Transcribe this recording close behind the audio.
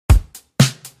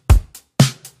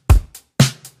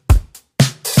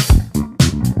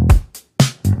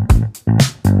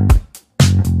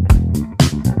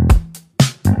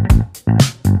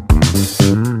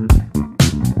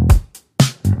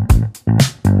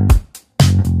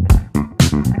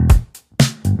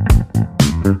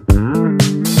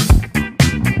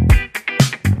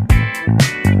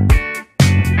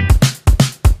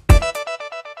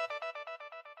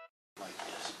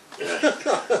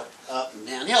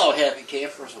Hello, happy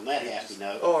campers. On that happy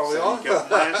note. Oh, are we So on? you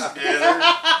got last together.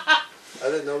 I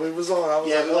didn't know we was on. I was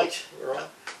Yeah, like, we like. we're on.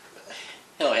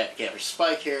 Hello, happy campers.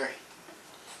 Spike here.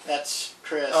 That's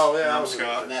Chris. Oh, yeah. I'm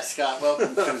Scott. And that's Scott.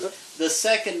 Welcome to the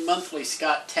second monthly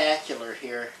Scott-tacular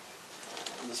here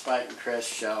on the Spike and Chris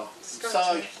show.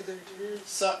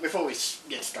 Before we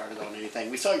get started on anything,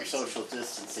 we saw your social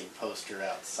distancing poster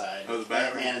outside. Oh, the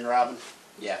Batman and Robin.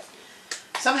 Yeah.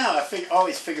 Somehow I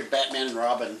always figured Batman and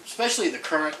Robin, especially the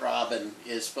current Robin,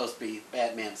 is supposed to be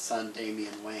Batman's son,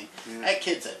 Damian Wayne. Yeah. That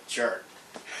kid's a jerk.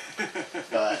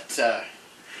 But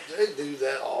They do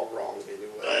that all wrong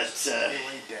anyway.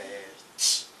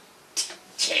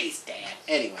 Chase Dad.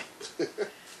 Anyway.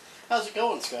 How's it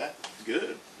going, Scott?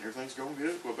 Good. Everything's going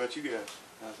good. What about you guys?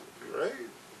 How's it?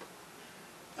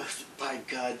 Great. By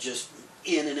God, just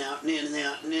in and out and in and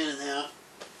out and in and out.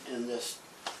 And this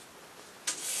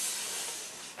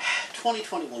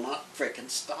 2020 will not frickin'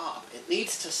 stop. It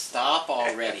needs to stop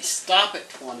already. Stop it,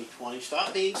 2020.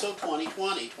 Stop being so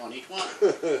 2020,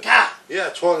 2020. God! Yeah,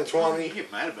 You 2020.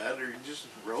 get mad about it or you just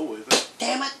roll with it.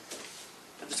 Damn it!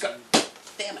 I just got.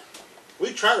 Damn it!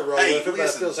 We try to roll Hey, with it, but it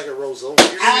listen. feels like it rolls over.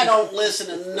 I don't listen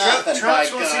to nothing. Trump's by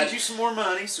going to God. send you some more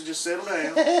money, so just settle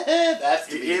down. That's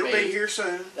It'll debatable. be here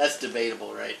soon. That's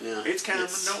debatable right now. It's coming.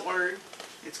 Don't worry.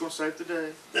 It's going to save the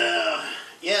day.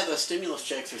 Yeah, the stimulus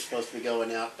checks are supposed to be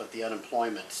going out, but the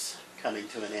unemployment's coming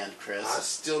to an end, I Chris.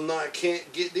 still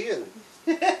can't get in.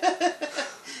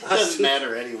 Doesn't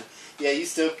matter anyway. Yeah, you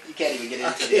can't even get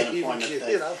into the unemployment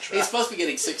thing. I'll try. He's supposed to be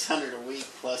getting $600 a week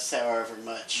plus however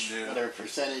much, Yeah. whatever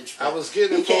percentage. I was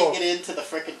getting He it can't for. get into the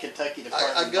frickin' Kentucky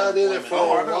Department I got of in it Employment. for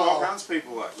Oh, I a know all while. kinds of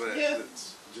people like that. Yeah.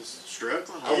 That's just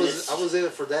struggling. I was in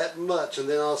it for that much, and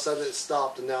then all of a sudden it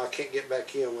stopped, and now I can't get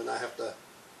back in when I have to.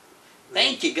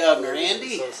 Thank you, Governor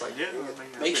Andy. So it's like, Yeah, I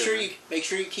mean, Make sure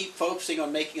you keep focusing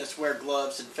on making us wear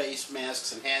gloves and face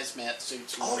masks and hazmat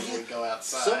suits when we go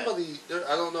outside. Somebody,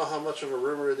 I don't know how much of a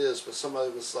rumor it is, but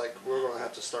somebody was like, we're going to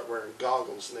have to start wearing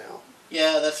goggles now.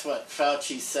 Yeah, that's what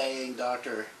Fauci's saying,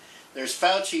 Doctor. There's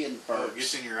Fauci and Oh, it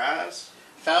gets Burks. in your eyes.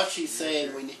 Fauci's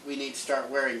saying we need to start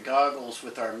wearing goggles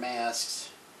with our masks,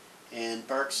 and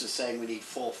Burks is saying we need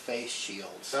full face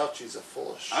shields. Fauci's a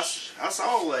full of I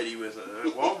saw a lady with a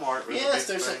Walmart with Yes,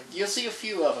 a big thing. you'll see a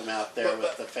few of them out there But-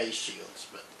 with the face shields,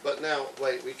 but But now,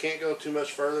 wait, we can't go too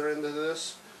much further into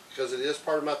this because it is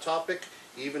part of my topic,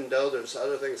 even though there's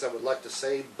other things I would like to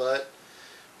say, but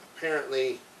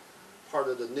apparently part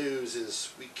of the news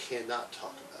is we cannot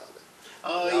talk about it.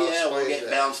 oh Now yeah, we'll explain get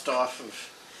that. bounced off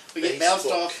of. We get bounced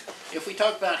Facebook. off if we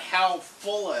talk about how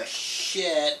full of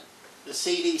shit the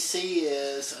CDC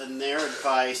is and their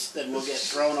advice. Then we'll get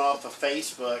thrown off of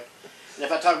Facebook. And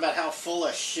if I talk about how full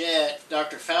of shit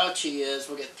Dr. Fauci is,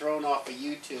 we'll get thrown off of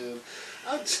YouTube.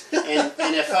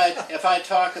 And if I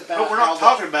talk about But we're how not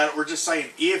talking about it. We're just saying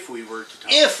if we were to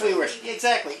talk if we about were it.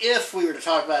 if we were to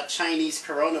talk about Chinese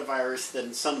coronavirus,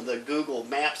 then some of the Google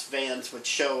Maps vans would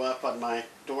show up on my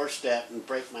doorstep and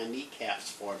break my kneecaps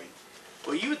for me.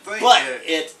 Well, you would think But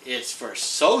that... it's for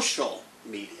social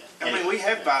media. I mean, we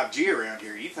have 5G around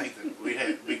here. You think that we'd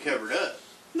have to be covered up.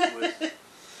 But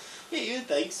Yeah, you'd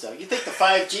think so. You'd think the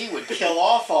 5G would kill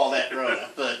off all that Rona,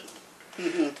 but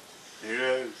who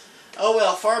knows? oh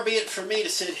well. Far be it from me to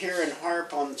sit here and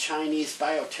harp on Chinese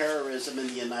bioterrorism in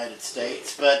the United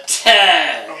States. But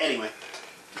anyway.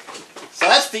 So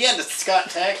that's the end of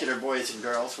Scott-tacular, boys and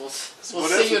girls. We'll what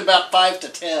see else you in about 5 to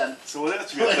 10. So what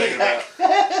else you been thinking about?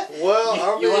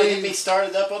 Well, You want to get me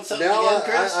started up on something now again,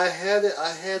 Chris? I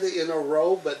had it in a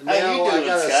row, but How you now I doing,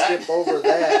 gotta Scott? skip over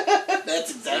that.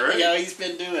 That's exactly Great. how he's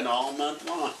been doing all month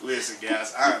long. Listen,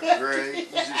 guys, I'm great.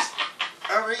 You just,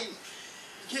 I mean,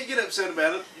 you can't get upset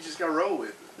about it. You just gotta roll with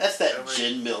it. That's that I mean-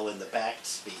 gin mill in the back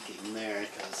speaking there,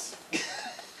 because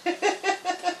hey,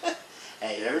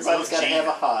 Yeah, everybody's it's got to gin. have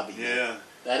a hobby. Yeah.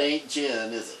 That ain't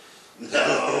gin, is it?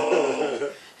 No.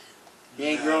 He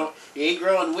ain't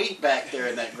growing wheat back there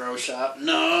in that grow shop.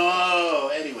 No.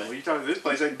 Well, Anyway, you talking this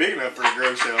place ain't big enough for a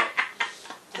grow shop.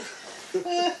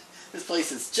 this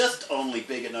place is just only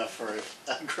big enough for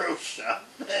a grow shop.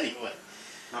 Anyway,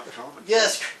 Not common.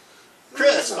 yes,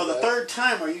 Chris, Not for the bad. third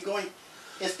time, are you going?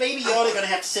 Is Baby Yoda going to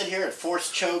have to sit here and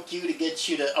force choke you to get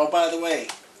you to? Oh, by the way,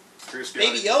 Chris got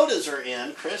Baby it. Yodas are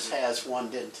in. Chris has one.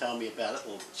 Didn't tell me about it.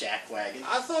 Little jackwagon.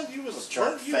 I thought you was Little jerk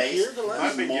weren't you face. here the I've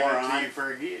last. been giving it to Moron. you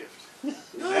for a gift. No.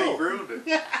 Now you ruined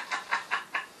it.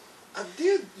 I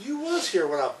did. You was here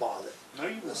when I bought it. No,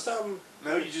 you This wasn't. time.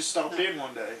 No, you just stopped in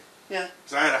one day. Yeah.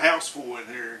 Because I had a house full in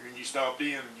here, and you stopped in,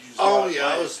 and you just Oh got yeah,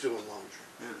 I late. was doing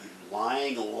laundry.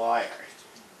 Lying liar.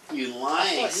 You I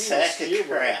lying thought you sack was here of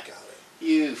when I crap. got it.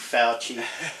 You Fauci.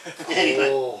 Anyway.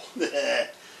 Oh,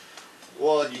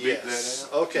 Well, You beat yes.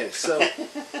 that out? Okay, so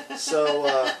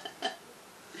yes.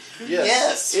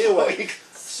 Yes. Anyway,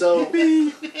 so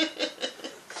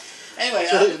Anyway,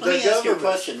 So let the me ask you a government-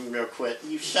 question real quick.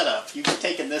 You shut up. You've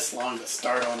taken this long to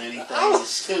start on anything. I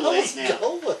It's too I late was now.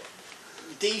 going.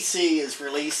 DC is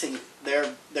releasing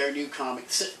their new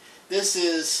comics. This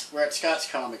is, we're at Scott's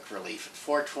Comic Relief at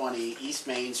 420 East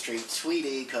Main Street,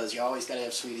 Sweetie, because you always got to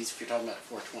have sweeties if you're talking about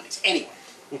 420s. Anyway,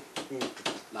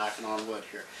 knocking on wood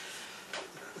here.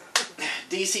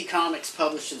 DC Comics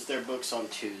publishes their books on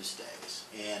Tuesdays,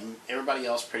 and everybody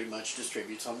else pretty much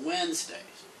distributes on Wednesdays.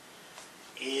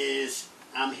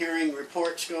 I'm hearing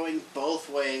reports going both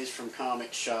ways from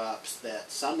comic shops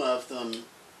that some of them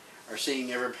are seeing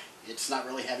it's not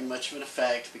really having much of an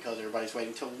effect because everybody's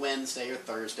waiting till Wednesday or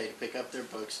Thursday to pick up their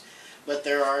books. But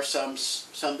there are some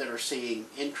that are seeing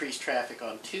increased traffic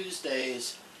on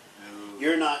Tuesdays.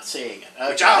 You're not seeing it.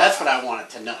 Okay, that's what I wanted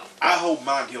to know. I hold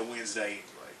mine till Wednesday anyway.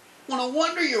 Well, no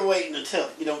wonder you're waiting until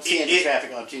you don't see any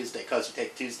traffic on Tuesday because you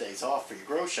take Tuesdays off for your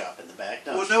grow shop in the back,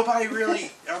 don't Well, you? nobody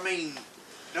really. I mean,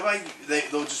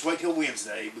 they'll just wait till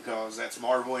Wednesday because that's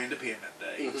Marvel Independent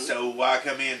Day. Mhm. So why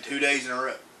come in 2 days in a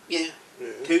row? Yeah,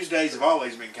 Tuesdays have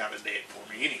always been kind of dead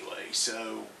for me anyway.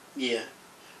 So yeah.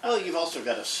 Oh, you've also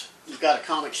got a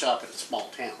comic shop in a small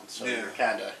town, so Yeah. you're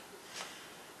kind of.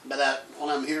 But what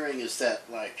I'm hearing is that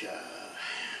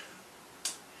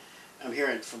I'm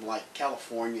hearing from like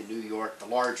California, New York, the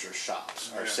larger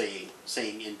shops are Yeah.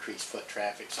 seeing increased foot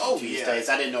traffic on Oh, Tuesdays.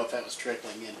 yeah. I didn't know if that was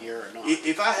trickling in here or not.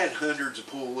 if I had hundreds of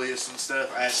pull lists and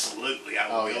stuff, absolutely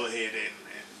I would go ahead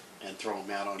and throw them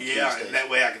out on yeah, Tuesdays. and that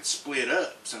way I could split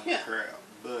up some of Yeah. the crowd.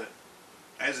 But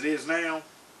as it is now,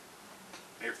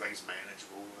 everything's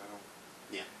manageable.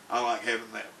 I like having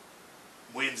that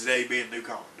Wednesday being new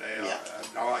comic day. Yeah.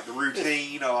 I like the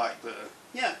routine. I like the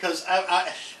Yeah, because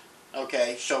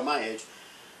okay, show my age.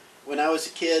 When I was a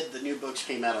kid, the new books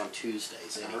came out on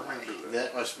Tuesdays I anyway. remember that.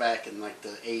 That was back in like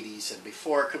the 80s and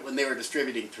before, when they were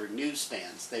distributing through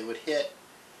newsstands. They would hit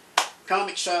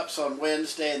comic shops on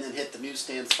Wednesday and then hit the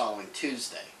newsstands following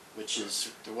Tuesday, which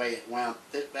is the way it wound.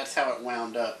 That's how it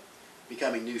wound up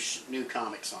becoming new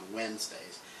comics on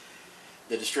Wednesdays.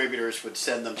 The distributors would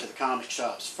send them to the comic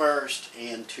shops first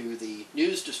and to the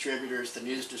news distributors. The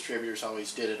news distributors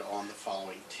always did it on the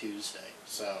following Tuesday.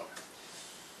 So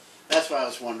that's why I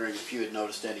was wondering if you had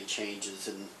noticed any changes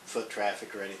in foot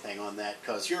traffic or anything on that,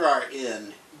 because you are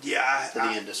in yeah.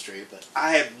 the industry. But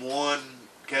I had one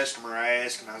customer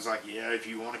ask, and I was like, "Yeah, if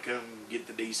you want to come get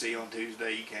the DC on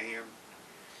Tuesday, you can."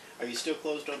 are you still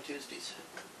closed on Tuesdays?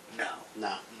 No,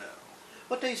 No. no.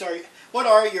 What days are you? What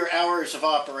are your hours of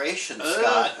operation,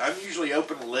 Scott? I'm usually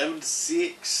open 11 to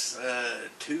 6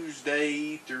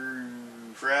 Tuesday through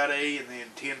Friday, and then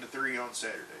 10 to 3 on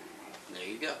Saturday. There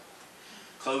you go.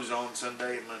 Closed on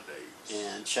Sunday and Mondays.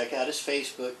 And check out his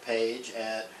Facebook page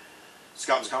at.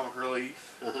 Scott's Comic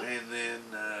Relief, Uh-huh. and then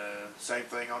same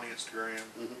thing on Instagram.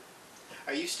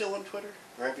 Are you still on Twitter,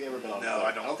 or have you ever been on No, Twitter?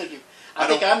 I don't. think you. I I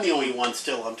think don't- I'm the only one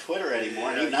still on Twitter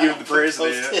anymore. Yeah, Even you I and don't the post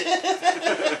president.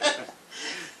 it.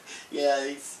 Yeah,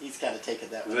 he's kind of taken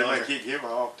that one They might over. kick him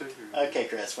off too. Okay,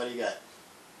 Chris, what do you got?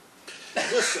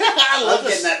 Just- I love I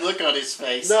just- getting that look on his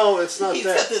face. No, it's not He's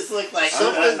got that. this look like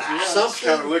Something- Just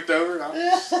kind of looked over. And I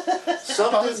was,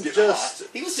 Something just.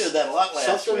 He was doing that a lot last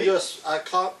Something week. just. I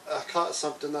caught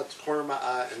something at the corner of my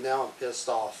eye, and now I'm pissed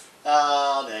off.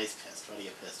 Oh, no, he's pissed. What are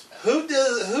you pissed about?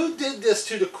 Who did this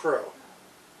to the crow?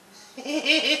 Who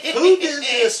did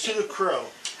this to the crow?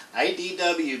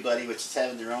 IDW, buddy, which is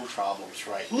having their own problems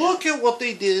right now. Look at what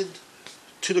they did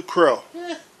to the crow.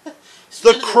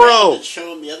 Spin it crow. around and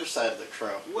show him the other side of the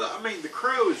crow. well, I mean, the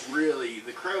crow is a.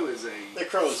 The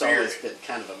crow's spirit. always been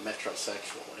kind of a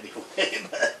metrosexual anyway.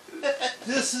 But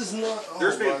This is not.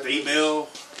 There's oh been my female.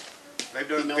 They've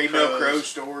done Female female crow crows.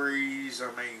 stories. I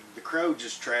mean, the crow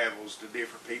just travels to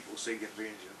different people seeking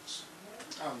vengeance.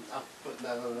 I'm putting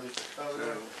that underneath the So, cover.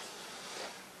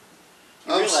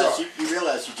 you I'm realize sorry. you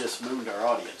realize you just mooned our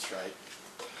audience, right?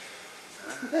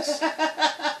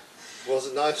 Was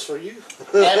it nice for you?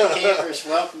 Happy campers,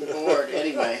 welcome aboard.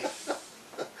 Anyway,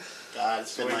 God,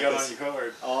 it's so been we like got on this your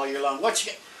card. all year long. What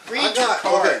you got? I Read your got-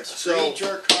 cards. okay, so Read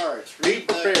your cards. Be Read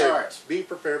the prepared. cards. Be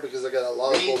prepared because I got a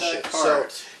lot of Read the bullshit.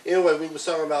 cards. So anyway, we was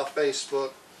talking about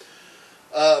Facebook.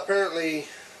 Apparently,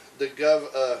 the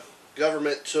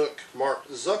government took Mark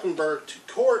Zuckerberg to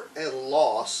court and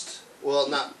lost. Well,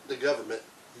 not the government.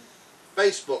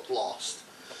 Facebook lost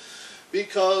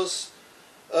because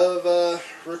of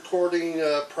recording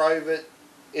private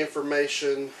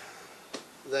information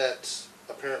that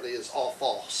apparently is all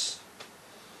false.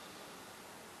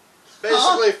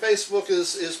 basically Facebook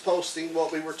is posting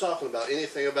what we were talking about,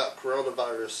 anything about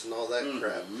coronavirus and all that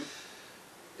crap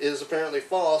is apparently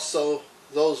false, so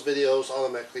those videos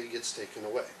automatically gets taken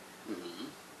away.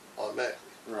 Automatically.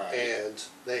 Right. And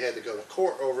they had to go to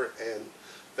court over it, and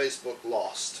Facebook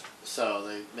lost. So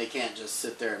they can't just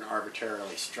sit there and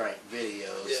arbitrarily strike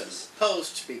videos Yes. and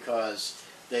post because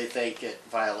they think it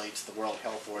violates the World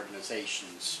Health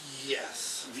Organization's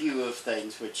Yes. view of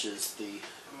things, which is the...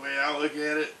 The way I look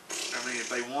at it, I mean, if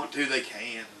they want to, they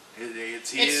can.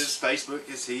 It's his. Facebook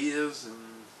is his, and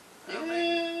I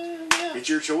mean, yeah, it's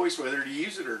your choice whether to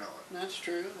use it or not. that's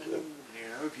true. And You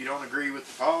know, if you don't agree with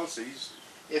the policies,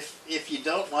 if you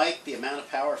don't like the amount of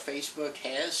power Facebook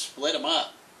has, split them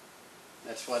up.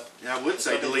 That's what... yeah, I would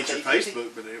say That's what delete your they take.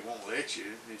 Facebook, but it won't let you.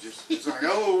 It's like,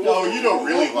 oh, No, you don't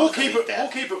really we'll want to keep delete it. that.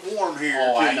 We'll keep it warm here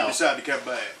Oh, I until know. you decide to come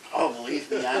back. Oh,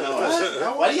 believe me, I know.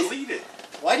 I Why want do to you delete it.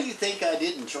 Why do you think I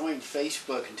didn't join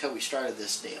Facebook until we started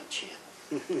this damn channel?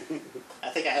 I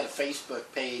think I had a Facebook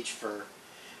page for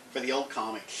the old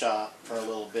comic shop for a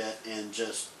little bit, and it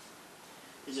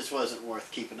just wasn't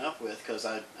worth keeping up with because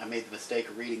I made the mistake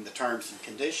of reading the terms and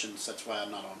conditions. That's why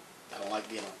I'm not on. I don't like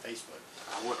being on Facebook.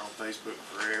 I went on Facebook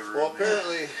forever. Well, and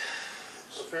then-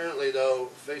 apparently though,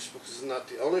 Facebook is not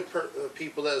the only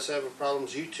people that is having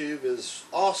problems. YouTube has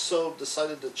also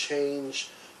decided to change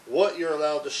what you're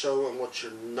allowed to show and what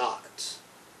you're not.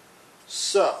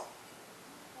 So,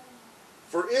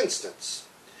 for instance,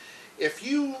 if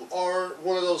you are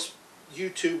one of those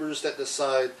YouTubers that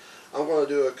decide, I'm going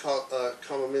to do a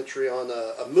commentary on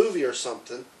a movie or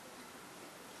something,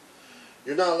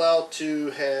 you're not allowed to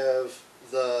have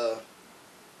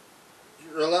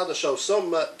you're allowed to show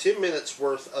 10 minutes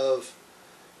worth of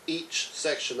each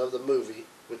section of the movie,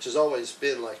 which has always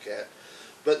been like that.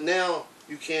 But now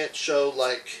you can't show,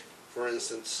 like, for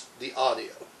instance, the audio.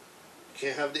 You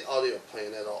can't have the audio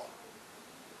playing at all.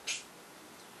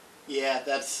 Yeah,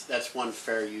 that's one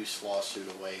fair use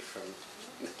lawsuit away from,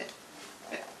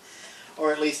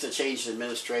 or at least a change in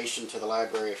administration to the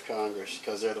Library of Congress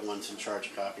because they're the ones in charge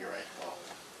of copyright law.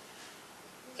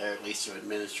 They're at least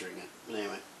administering it. But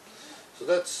anyway. So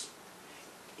that's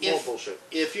more If- bullshit.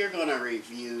 If you're going to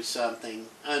review something,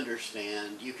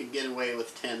 understand you can get away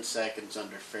with 10 seconds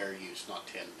under fair use, not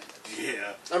 10 minutes.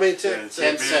 Yeah. I mean, Yeah, 10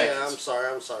 10 Yeah, seconds.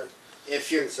 I'm sorry.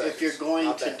 If you're 10 seconds. if you're going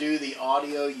Not to bad. do the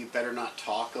audio, you better not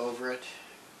talk over it.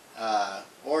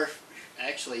 Or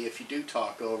actually, if you do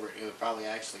talk over it, it would probably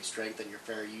actually strengthen your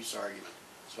fair use argument.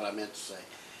 That's what I meant to say.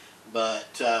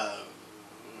 But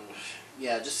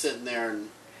yeah, just sitting there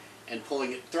and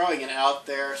throwing it out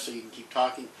there so you can keep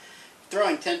talking.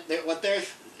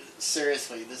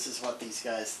 Seriously, this is what these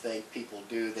guys think people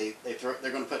do. They're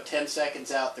going to put 10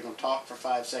 seconds out. They're going to talk for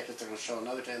 5 seconds. They're going to show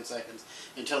another 10 seconds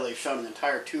until they've shown an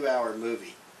entire 2-hour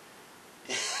movie.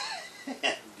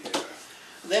 Yeah.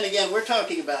 Then again, we're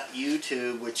talking about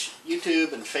YouTube, which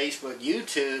YouTube and Facebook.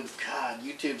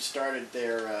 YouTube started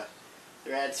their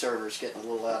ad servers getting a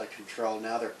little out of control.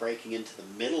 Now they're breaking into the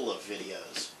middle of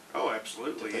videos. Oh,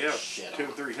 absolutely. To put Yeah. shit 2 on.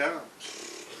 or 3 times.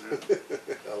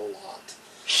 A lot.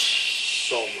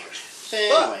 So much. So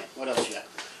anyway, what else you got?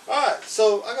 Alright,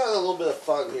 so I got a little bit of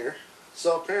fun here.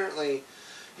 So apparently,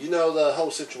 you know the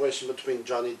whole situation between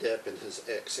Johnny Depp and his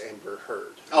ex, Amber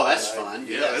Heard. Oh, that's Right? fun.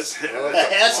 Yeah, Yes.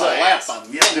 That's a laugh a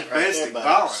minute right there, domestic buddy.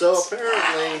 violence.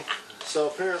 So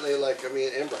apparently, like, I mean,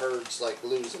 Amber Heard's, like,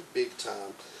 losing big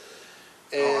time.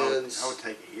 Oh, And I would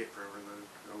take a hit from her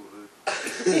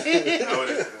though.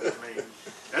 I mean,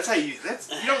 that's how you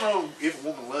don't know if a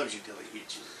woman loves you until they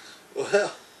hit you.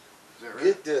 well, Is that right?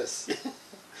 get this.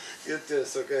 Get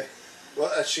this, okay?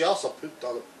 Well, she also pooped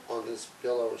on his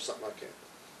pillow or something like that.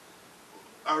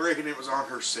 I reckon it was on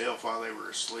herself while they were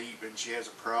asleep, and she has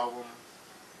a problem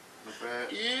with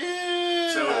that.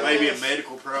 Yeah. So it may be a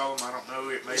medical problem. I don't know.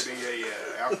 It may be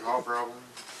a alcohol problem.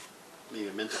 Maybe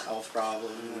a mental health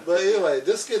problem. But anyway,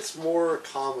 this gets more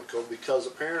comical because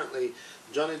apparently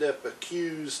Johnny Depp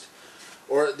accused,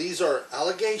 or these are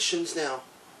allegations now,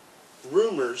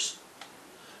 rumors,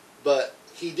 but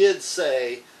he did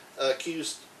say,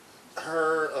 accused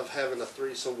her of having a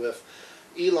threesome with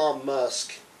Elon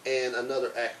Musk and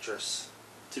another actress.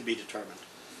 To be determined.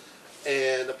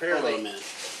 And Hold on a apparently, minute.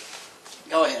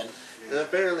 Go ahead. and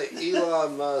apparently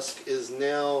Elon Musk is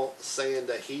now saying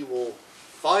that he will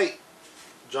fight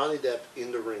Johnny Depp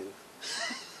in the ring.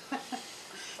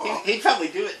 He'd probably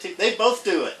do it too. They both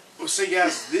do it. Well, see,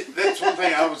 guys, that's one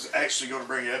thing I was actually going to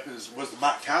bring up was the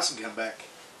Mike Tyson comeback.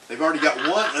 They've already got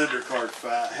one undercard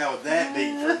fight. How would that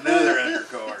be for another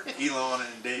undercard? Elon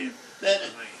and Depp. That,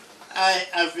 I mean,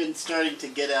 I've been starting to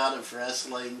get out of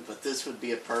wrestling, but this would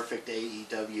be a perfect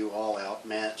AEW all-out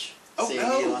match. Oh seeing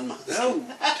no, Elon Musk. no!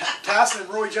 Tyson and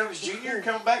Roy Jones Jr.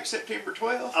 coming back September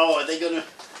 12th. Oh, are they gonna?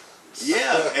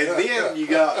 Yeah, and then you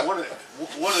got one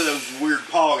of those weird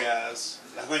Paul guys.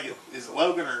 I think is it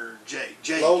Logan or Jake?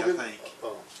 Jake, Logan? I think.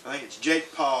 Oh. I think it's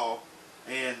Jake Paul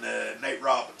and Nate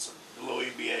Robinson, the little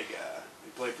NBA guy.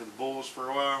 He played for the Bulls for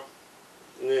a while.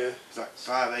 Yeah. He's like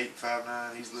 5'8",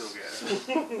 5'9". He's a little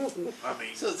guy. I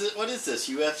mean, So what is this?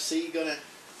 UFC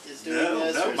is doing no,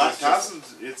 this? or no. is Mike this just-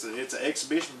 Tyson's. It's an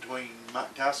exhibition between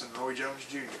Mike Tyson and Roy Jones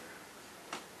Jr.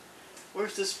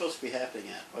 Where's this supposed to be happening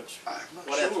at? I'm not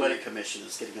What sure. athletic commission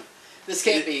is getting? This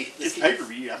can't be. It's This pay per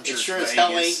view. I'm It sure. sure it's as hell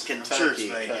ain't Vegas. Kentucky. I'm sure it's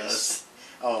 'cause- Vegas.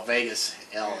 oh, Vegas.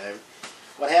 Hell,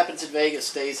 what happens in Vegas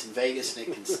stays in Vegas, and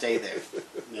it can stay there.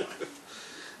 No.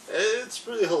 It's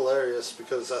pretty hilarious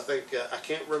because I think I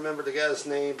can't remember the guy's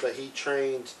name, but he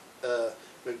trained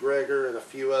McGregor and a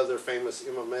few other famous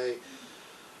MMA,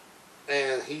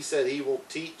 and he said he will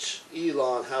teach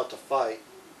Elon how to fight.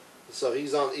 So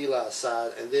he's on Eli's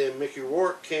side, and then Mickey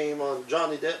Rourke came on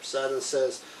Johnny Depp's side and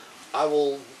says, I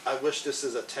wish this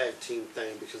is a tag team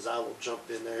thing because I will jump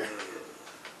in there."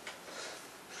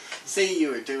 See, you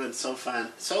were doing so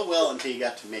well until you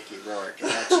got to Mickey Rourke.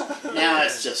 And now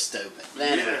it's just stupid.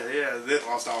 Anyway. Yeah, that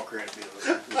lost all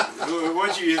credibility.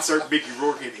 Once you insert Mickey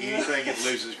Rourke into anything, it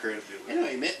loses credibility.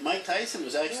 Anyway, Mike Tyson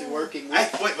was actually working Hey,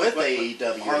 with wait.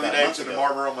 AEW Harley about a month Davidson and ago.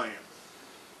 Marlboro Man.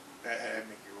 That had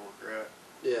Mickey Rourke, right?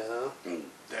 Yeah.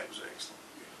 That was excellent.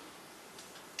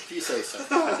 If you say so.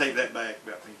 I take that back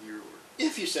about Mickey Rourke.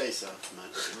 If you say so.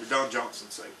 Don Johnson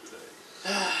saved the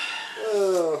day.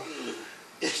 Oh.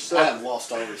 I have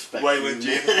lost all respect. Waylon for you.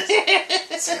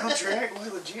 Jennings. Soundtrack,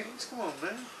 Waylon Jennings. Come on,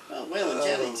 man. Well, Waylon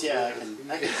Jennings, yeah,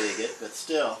 I can dig it, but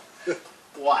still.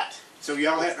 What? So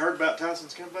y'all hadn't heard about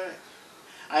Tyson's comeback?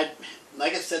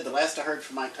 Like I said, the last I heard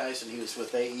from Mike Tyson, he was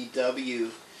with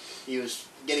AEW. He was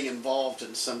getting involved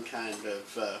in some kind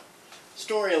of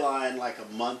storyline like a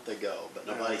month ago, but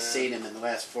nobody's seen him in the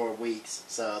last 4 weeks.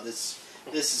 So this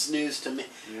is news to me.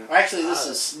 Yeah. Or actually, this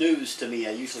is news to me.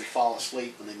 I usually fall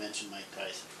asleep when they mention Mike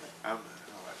Tyson. I like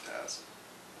Tyson.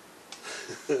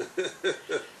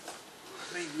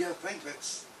 I mean, you gotta think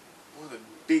that's one of the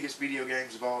biggest video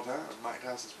games of all time, Mike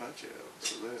Tyson's Punch-Out.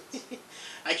 So that's...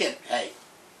 I can't. Hey,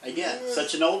 again,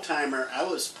 such an old timer. I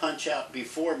was Punch-Out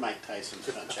before Mike Tyson's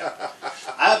Punch-Out.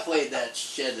 I played that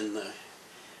shit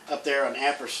up there on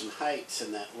Apperson Heights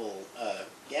in that little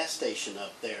gas station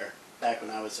up there back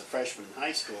when I was a freshman in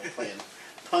high school playing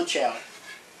Punch-Out.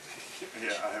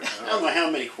 Yeah, I don't know how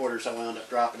many quarters I wound up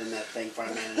dropping in that thing before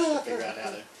I managed to figure out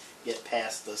how to get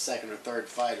past the second or third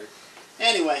fighter.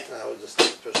 Anyway, I would just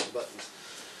push the buttons.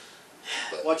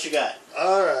 what you got?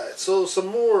 All right, so some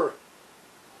more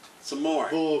Some more.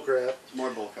 bull crap. More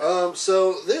bullcrap.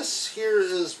 So this here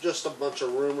is just a bunch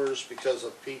of rumors because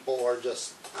of people are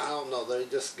just, I don't know, they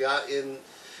just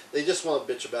they just want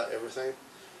to bitch about everything.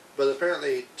 But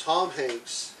apparently Tom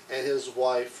Hanks and his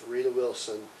wife, Rita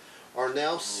Wilson, are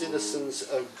now citizens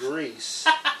of Greece.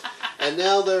 And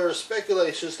now there are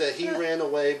speculations that he ran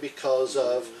away because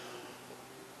of,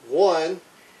 one,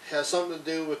 has something to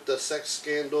do with the sex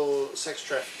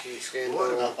trafficking scandal.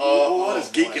 What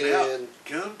does geeking out And-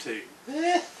 come to?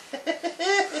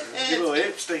 Get a little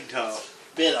Epstein talk.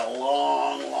 Been a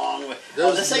long, long way.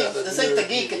 There's This ain't nothing the new.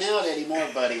 geeking out anymore,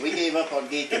 buddy. We gave up on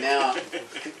geeking out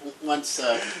once.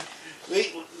 I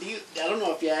don't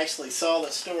know if you actually saw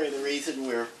that story. The reason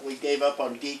we gave up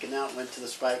on geeking out and went to the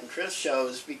Spike and Chris show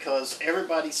is because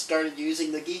everybody started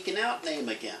using the geeking out name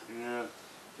again. Yeah.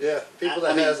 Yeah, people I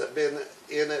that mean- hasn't been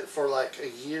in it for like 2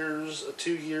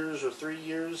 years or 3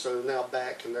 years are now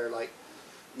back, and they're like,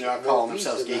 They're all Well, calling he's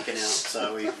themselves in geeking out.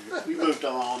 So we moved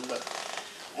on,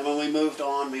 and when we moved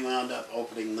on, we wound up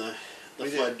opening the We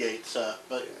did. floodgates up.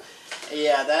 But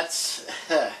yeah, that's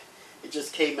it.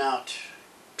 Just came out.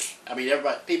 I mean,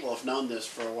 people have known this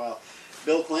for a while.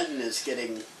 Bill Clinton is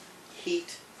getting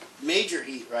major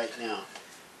heat right now,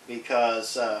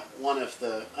 because one of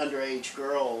the underage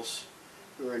girls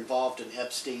who were involved in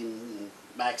Epstein and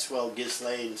Maxwell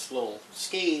Ghislaine's little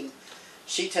scheme,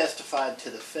 she testified to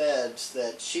the feds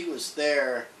that she was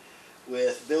there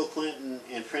with Bill Clinton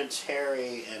and Prince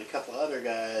Harry and a couple other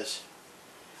guys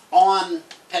on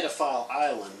Pedophile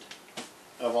Island,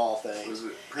 of all things. Was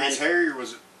it Prince And- Harry or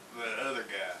was it the other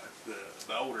guy,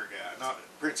 the older guy? Not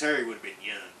Prince Harry would have been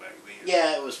young back then.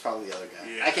 Yeah, it was probably the other guy.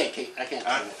 Yeah. I can't. think of it.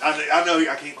 I know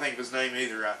I can't think of his name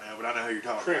either right now, but I know who you're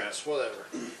talking Prince, whatever.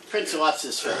 Prince what's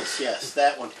his face? Yes,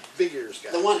 that one. Big ears guy.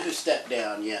 The one who stepped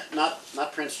down. Yeah, not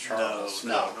Prince about. Charles.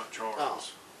 No, not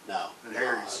Charles. No. And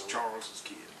Harry's Charles's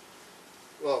kid.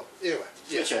 Well, anyway.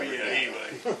 Yeah. Whichever. Yeah,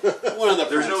 anyway. One of the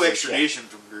There's no princes, extradition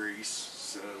from Greece,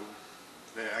 so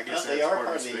I guess They that's are part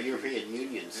of the speculation. European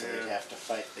Union, so Yeah. they'd have to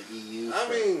fight the EU I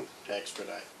mean, to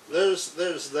extradite. there's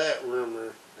that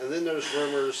rumor, and then there's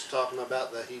rumors talking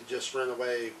about that he just ran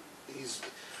away.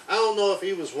 I don't know if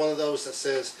he was one of those that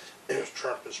says, if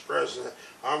Trump is president,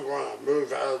 I'm going to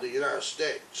move out of the United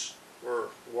States or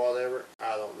whatever.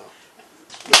 I don't know.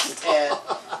 And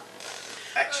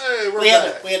Hey, we're we had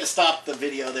back. to we had to stop the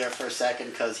video there for a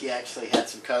second because he actually had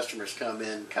some customers come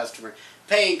in.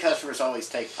 Paying customers always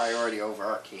take priority over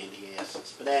our candy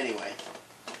asses. But anyway,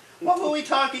 what were we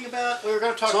talking about? We were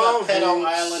going to talk Tom about Pedo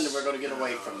Hanks. Island, and we're going to get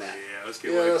away from that. Yeah, let's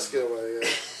get Yeah, away let's from get away. Yeah.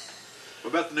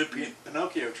 What about the new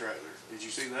Pinocchio trailer? Did you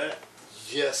see that?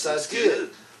 Yes, Looks I did. good.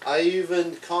 I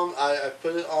even I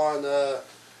put it on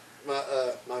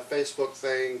my Facebook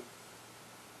thing,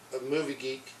 Movie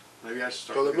Geek. Maybe I should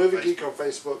start. Go to looking at Movie Geek on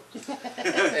Facebook,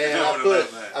 and I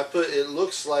would've done that. I put it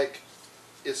looks like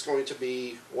it's going to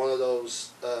be one of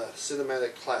those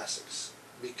cinematic classics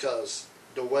because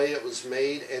the way it was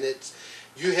made, and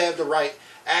you have the right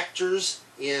actors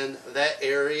in that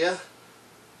area,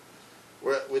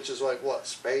 which is like what,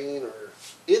 Spain or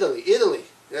Italy? Italy,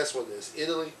 that's what it is,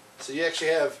 Italy. So you actually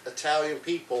have Italian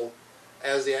people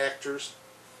as the actors,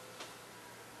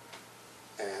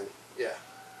 and yeah,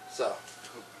 so.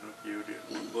 Pinocchio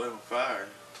didn't blow on fire.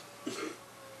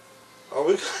 Oh,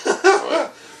 we.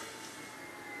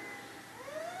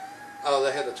 Oh,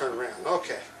 they had to turn around.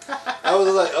 Okay. I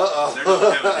was like, They're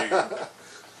not coming here.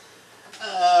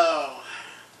 Oh.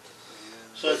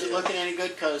 So is it looking any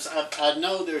good? Because I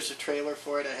know there's a trailer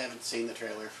for it. I haven't seen the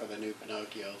trailer for the new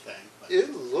Pinocchio thing. But.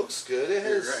 It looks good. It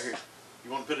Here, has. right here. You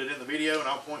want to put it in the video, and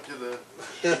I'll point to the.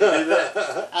 You can do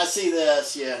that. I see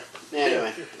this, yeah.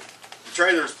 Anyway. The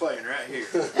trailer's playing right here.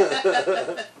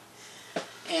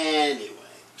 Anyway.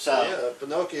 So. Yeah,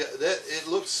 Pinocchio.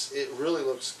 It really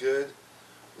looks good.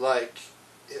 Like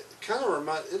it kind of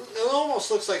it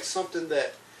almost looks like something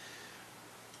that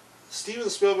Steven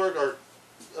Spielberg or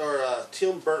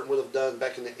Tim Burton would have done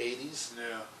back in the 80s.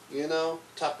 Yeah. You know,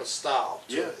 type of style.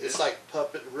 to Yeah, it. It's yeah. like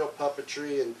real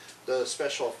puppetry, and the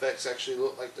special effects actually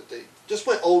look like that they just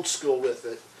went old school with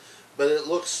it, but it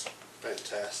looks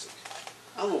fantastic.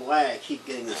 I don't know why I keep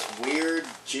getting this weird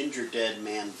Ginger Dead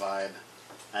Man vibe.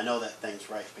 I know that thing's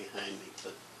right behind me,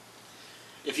 but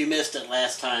if you missed it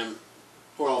last time,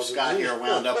 poor old Oh, Scott did you? here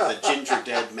wound up with a Ginger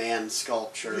Dead Man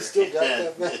sculpture. You still got and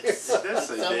that, man? it's It does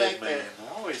say still dead back man. there.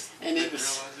 I always And it didn't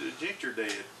was- realize it was Ginger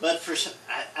dead. But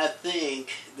I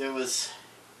think there was,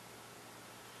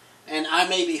 and I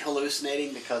may be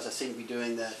hallucinating because I seem to be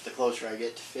doing that the closer I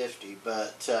get to 50,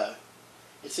 but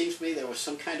it seems to me there was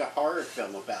some kind of horror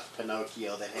film about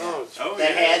Pinocchio that had, Oh,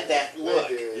 that yeah. had that They look.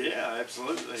 did. Yeah,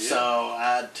 absolutely. Yeah. So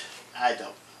I don't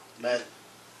know. But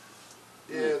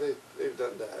Yeah, they've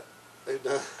done that. They've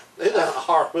done a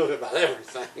horror movie about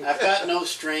everything. I've got no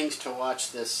strings to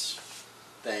watch this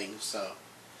thing, so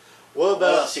What what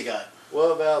about else you got?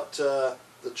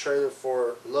 the trailer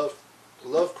for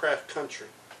Lovecraft Country?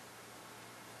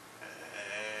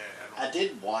 I I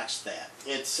did watch that.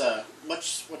 It's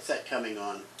what's that coming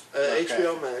on?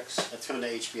 HBO Max. That's coming to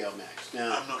HBO Max. don't,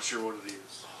 Now I'm not sure what it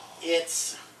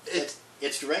is.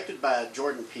 it's directed by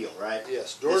Jordan Peele, right?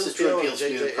 Yes, This is Jordan and Peele's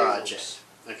J.J. new project. Abrams.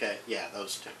 Okay, yeah,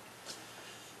 those two.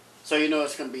 So you know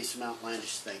it's going to be some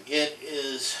outlandish thing. It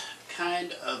is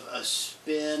kind of a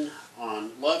spin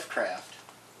on Lovecraft.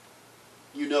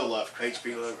 You know Lovecraft.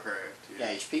 H.P. Lovecraft. Yeah,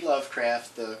 H.P.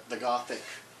 Lovecraft, the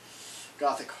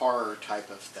gothic horror type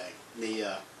of thing.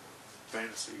 The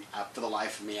Fantasy. for the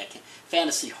life of me, I can't.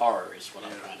 Fantasy horror is what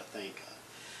I'm Yeah. trying to think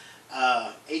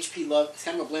of. H.P. Love, it's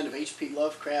kind of a blend of H.P.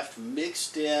 Lovecraft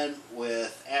mixed in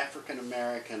with African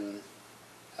American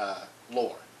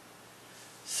lore.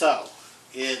 So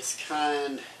it's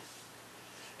kind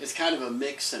of a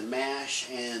mix and mash,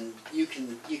 and you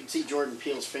can see Jordan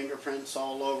Peele's fingerprints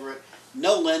all over it.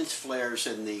 No lens flares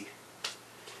in the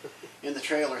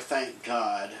trailer, thank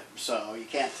God. So you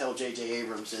can't tell J.J.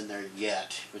 Abrams in there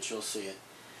yet, but you'll see it.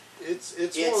 It's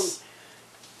It's one.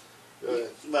 Go ahead.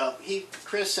 well,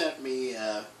 Chris sent me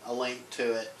a link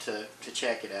to it to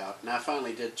check it out, and I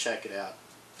finally did check it out.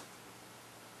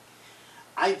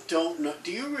 I don't know.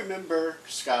 Do you remember,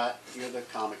 Scott? You're the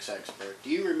comics expert. Do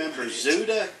you remember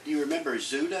Zuda? Do you remember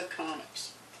Zuda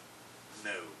comics?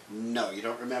 No. No, you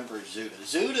don't remember Zuda.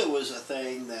 Zuda was a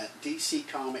thing that DC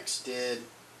Comics did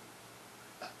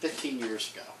about 15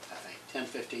 years ago, I think. 10,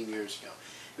 15 years ago.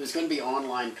 It was going to be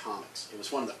online comics. It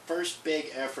was one of the first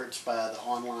big efforts by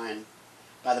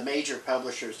the major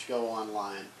publishers to go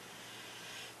online.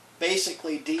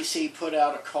 basically DC put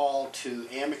out a call to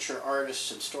amateur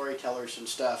artists and storytellers and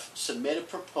stuff. Submit a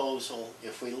proposal.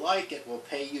 If we like it, we'll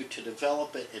pay you to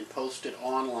develop it and post it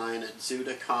online at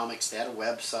Zuda Comics. They had a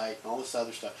website and all this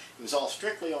other stuff. It was all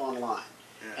strictly online.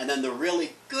 Yeah. And then the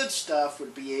really good stuff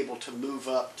would be able to move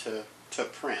up to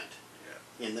print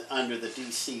under the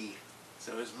DC.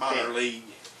 So it's minor league.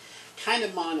 Kind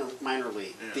of minor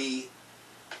league. Yeah.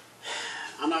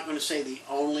 I'm not going to say the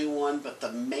only one, but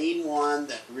the main one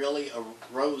that really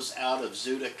arose out of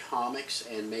Zuda Comics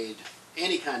and made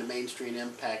any kind of mainstream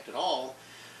impact at all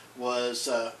was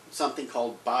something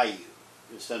called Bayou.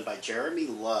 It was done by Jeremy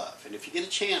Love, and if you get a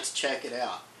chance, check it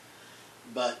out.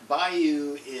 But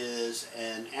Bayou is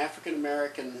an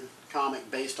African-American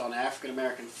comic based on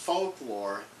African-American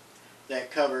folklore that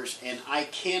covers, and I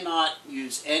cannot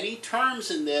use any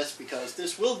terms in this because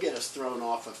this will get us thrown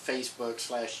off of Facebook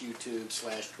 /YouTube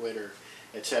 /Twitter,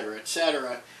 etc.,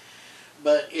 etc.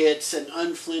 But it's an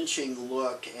unflinching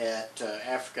look at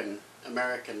African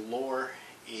American lore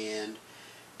and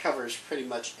covers pretty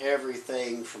much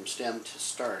everything from stem to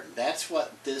stern. That's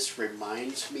what this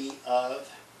reminds me of.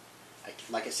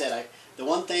 Like I said, the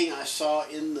one thing I saw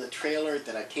in the trailer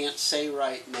that I can't say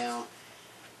right now,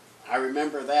 I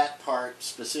remember that part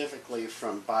specifically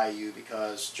from Bayou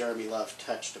because Jeremy Love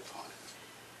touched upon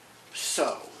it.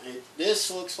 So, this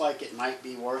looks like it might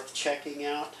be worth checking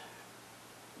out,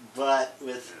 but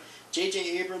with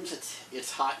J.J. Abrams,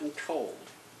 it's hot and cold.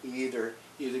 He either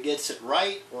gets it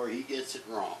right or he gets it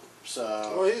wrong.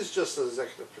 So, Well, he's just an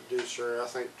executive producer. I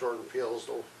think Jordan Peele's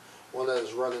the one that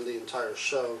is running the entire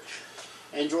show.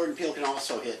 and Jordan Peele can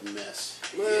also hit and miss.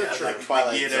 Well, true. Like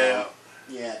Twilight Get Zone. Out.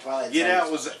 Yeah, Twilight Get Zone.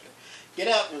 Out was Get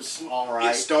Out was all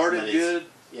right. it started but it's- good,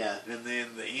 Yeah. and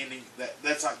then the ending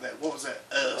that's like that. What was that?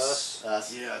 Us.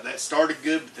 Us. Yeah, that started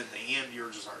good, but then the end you were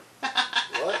just like,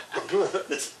 What?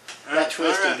 That twist will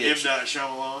all right, get M. you. Night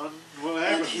Shyamalan. What And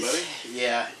happened, he's- buddy?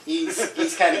 Yeah,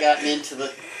 he's kind of gotten into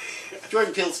the.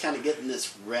 Jordan Peele's kind of getting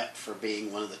this rep for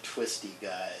being one of the twisty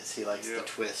guys. He likes the Yep.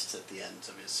 twists at the ends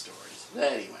of his stories. But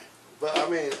anyway, But I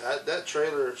mean, that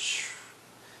trailer,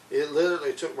 it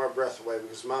literally took my breath away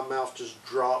because my mouth just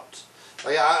dropped.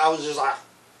 Like I was just like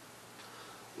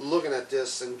looking at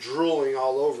this and drooling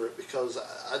all over it because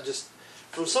I just,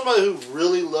 from somebody who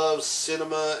really loves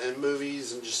cinema and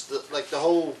movies and just like the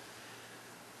whole.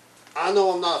 I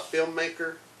know I'm not a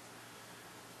filmmaker,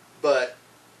 but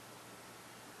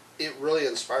it really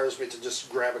inspires me to just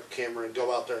grab a camera and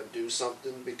go out there and do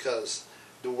something because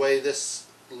the way this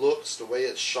looks, the way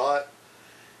it's shot,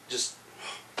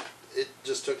 it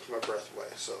just took my breath away.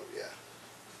 So yeah,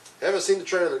 haven't seen the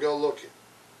trailer? Go look it.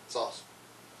 It's awesome.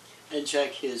 and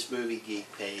check his Movie Geek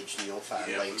page, and you'll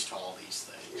find Yeah. links to all these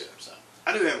things. Yeah. So.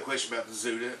 I do have a question about the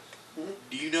Zuda. Mhm.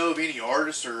 Do you know of any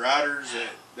artists or writers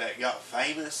that got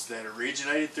famous that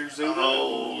originated through Zuda?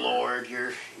 Oh Lord,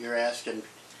 you're asking.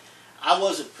 I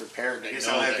wasn't prepared to I guess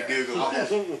go I'll have there. to Google I'll it.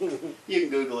 have- You can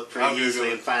Google it pretty I'll Google easily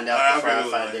it. and find I'll out before I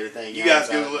Google find it. anything. You else guys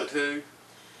out, Google but- it too?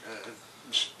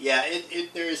 Yeah,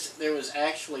 there was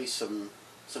actually some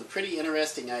pretty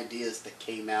interesting ideas that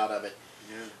came out of it.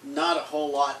 Yeah. Not a whole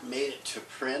lot made it to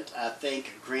print. I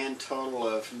think a grand total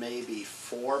of maybe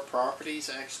 4 properties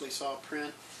actually saw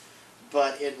print,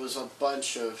 but it was a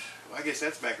bunch of. Well, I guess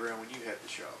that's back around when you had the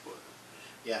shop, wasn't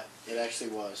Yeah, it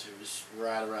actually was. It was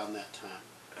right around that time.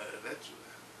 it?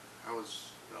 I was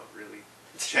not really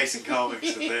chasing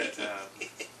comics at that time.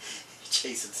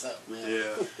 Chasing something, man.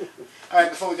 Yeah. All right,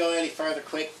 before we go any further,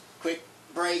 quick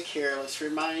break here. Let's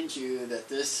remind you that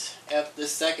this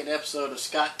second episode of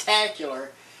Scott-tacular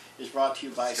is brought to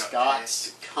you by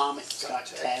Scott's Comics.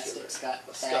 Scott-tastic.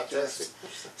 Scott-tacular.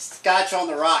 Scotch on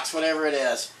the rocks, whatever it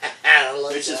is.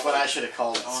 Which is what I should have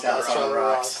called it. On the Scotch on the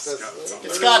rocks. Scott's on the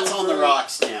It's Scott's on the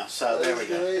rocks now, so there we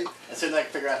go. Great. As soon as I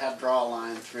can figure out how to draw a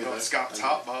line through Oh, the Scott's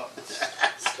Hot Box.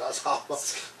 Scott's Hot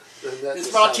Box. That It's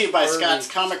just brought to you sounds by early. Scott's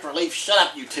Comic Relief. Shut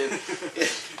up, you two.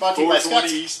 It's brought to you by 420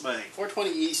 Scott's East Main.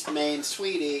 420 East Main,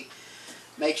 Sweetie.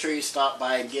 Make sure you stop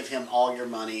by and give him all your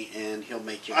money, and he'll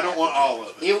make you. I don't happy. want all of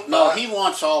it. He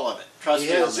wants all of it. Trust He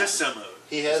me on has that. Just some of it.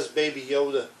 He has Baby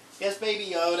Yoda. He has Baby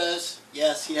Yodas.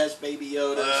 Yes, he has Baby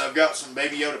Yodas. I've got some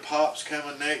Baby Yoda Pops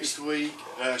coming next week.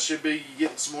 Should be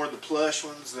getting some more of the plush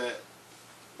ones that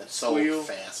That's sold squeal.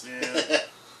 fast. Yeah.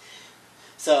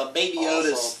 So Baby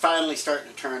Yoda's Awesome. finally starting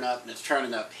to turn up, and it's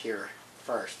turning up here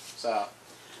first. So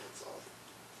That's all.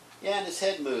 yeah, and his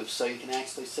head moves, so you can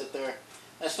actually sit there.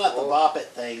 That's not the Oh. Bop It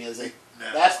thing, is it?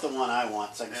 No. That's the one I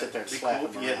want, so I can sit there and It'd be slap cool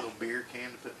him if you had a around. little beer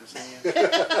can to put in his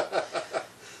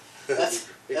hand.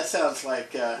 That sounds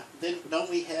like. Don't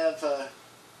we have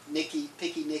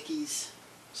Picky Nikki's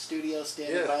studio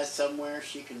standing Yeah. by somewhere?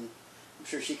 She can I'm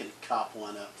sure she can cop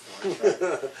one up for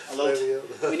us. Right?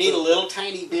 Maybe We need a little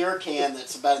tiny beer can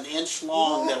that's about an inch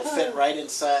long that'll fit right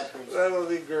inside her. that would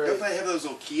be great. Don't they have those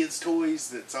little kids' toys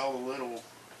that's all the little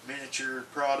miniature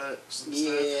products and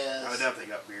Yes. stuff? I doubt they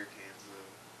got beer cans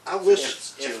though. I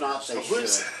wish. If not, they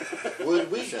Children's should.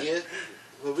 Would we Should.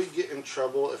 get in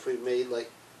trouble if we made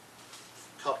like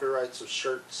copyrights of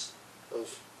shirts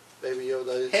of Baby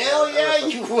Yoda? Hell yeah,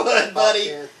 you would, buddy.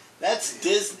 Can? That's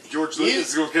Disney. George You- Lucas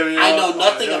is gonna come in. I know on a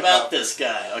nothing about helicopter. this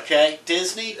guy. Okay,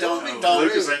 Disney, don't.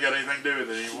 Lucas ain't got anything to do with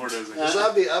it anymore, does he? 'Cause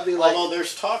I'd be like, Although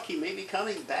there's talk he may be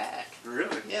coming back.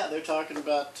 Really? Yeah, they're talking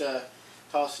about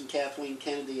tossing Kathleen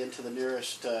Kennedy into the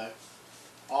nearest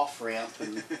off ramp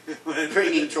and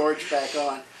bringing George back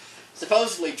on.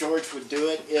 Supposedly George would do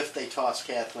it if they tossed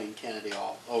Kathleen Kennedy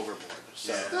all overboard.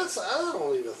 So. Yeah. I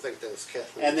don't even think that's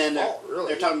Kathleen's And then fault, really.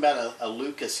 they're talking about a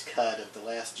Lucas cut of The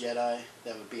Last Jedi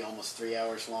that would be almost 3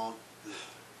 hours long.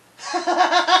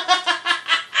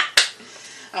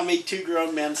 I mean, two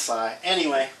grown men sigh.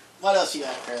 Anyway, what else you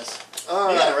got, Chris? All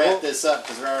We gotta right, wrap this up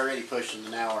because we're already pushing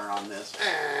an hour on this.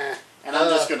 Eh, And I'm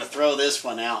just going to throw this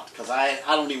one out because I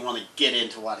don't even want to get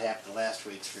into what happened last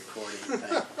week's recording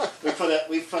thing.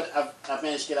 I've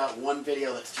managed to get out one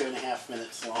video that's 2.5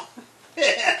 minutes long.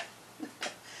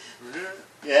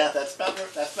 Yeah, that's about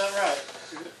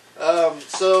right.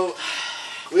 So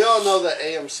we all know that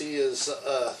AMC is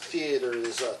theater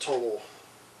is total.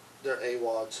 They're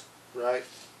AWODs, right?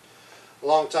 A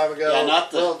long time ago. Yeah,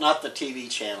 not the well, not the TV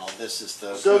channel. This is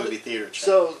the So movie theater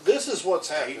channel. So this is what's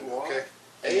happening. AWOD? Okay,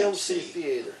 AMC. AMC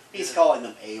theater. He's calling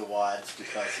them AWODs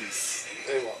because he's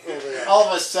AWOD. Oh, they are. all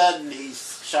of a sudden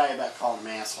he's shy about calling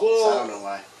them assholes. I don't know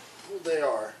why. They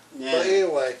are. Yeah. But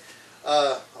anyway,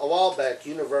 a while back,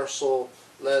 Universal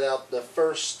let out the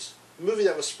first movie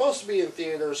that was supposed to be in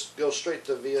theaters go straight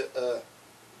to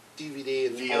DVD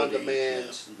and VOD, on demand,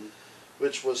 yeah. Mhm.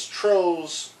 which was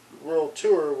Trolls World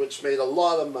Tour, which made a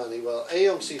lot of money. Well,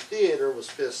 AMC Theater was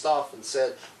pissed off and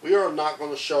said, "We are not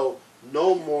going to show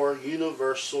no more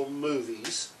Universal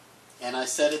movies." And I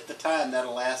said at the time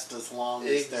that'll last as long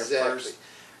as their first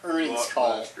earnings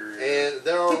call. Blockbuster, yeah. And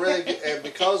they're already, and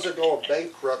because they're going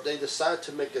bankrupt, they decided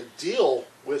to make a deal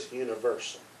with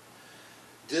Universal.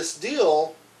 This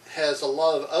deal has a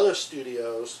lot of other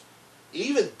studios.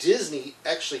 Even Disney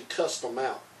actually cussed them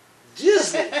out.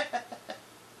 Disney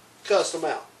cussed them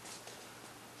out.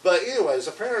 But anyways,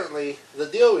 apparently the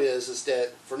deal is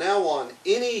that from now on,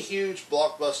 any huge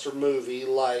blockbuster movie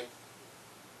like,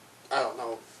 I don't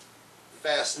know,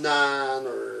 Fast 9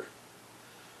 or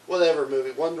whatever movie,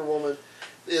 Wonder Woman,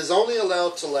 is only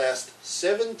allowed to last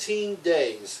 17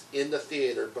 days in the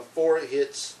theater before it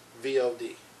hits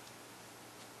VOD.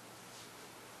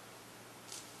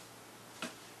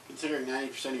 Considering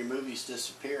 90% of your movies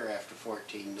disappear after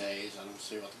 14 days, I don't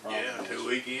see what the problem Yeah, is. 2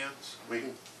 weekends. I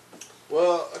mean,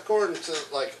 Well, according to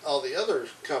like all the other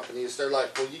companies, they're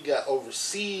like, well, you got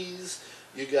overseas,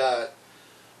 you got,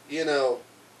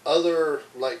 other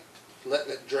like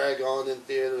letting it drag on in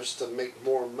theaters to make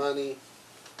more money,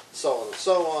 so on and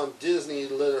so on. Disney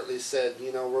literally said,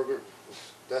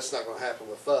 that's not going to happen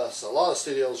with us. A lot of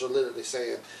studios are literally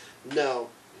saying, no,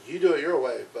 you do it your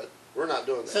way, but we're not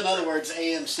doing that. So in other words,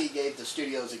 AMC gave the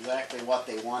studios exactly what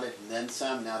they wanted and then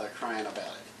some. Now they're crying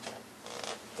about it.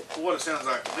 well, what it sounds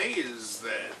like to me is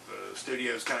that the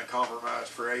studio's kind of compromised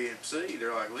for AMC.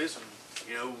 They're like, listen,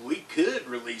 we could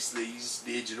release these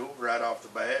digital right off the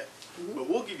bat, but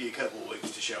we'll give you a couple of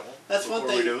weeks to show them That's before one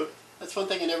we thing. do it. That's one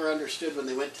thing I never understood when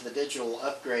they went to the digital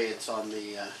upgrades on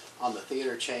the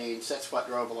theater chains. That's what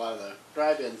drove a lot of the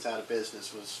drive-ins out of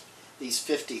business was these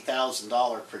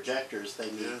 $50,000 projectors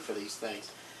they need for these things.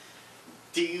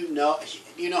 Do you know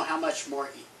how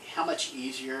much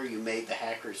easier you made the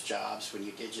hackers' jobs when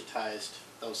you digitized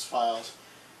those files?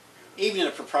 Even in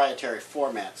a proprietary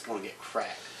format, it's going to get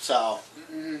cracked. So,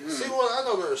 See, what I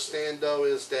don't understand, though,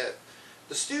 is that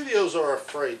the studios are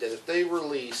afraid that if they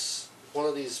release one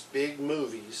of these big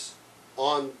movies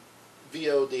on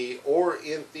VOD or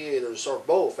in theaters or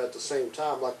both at the same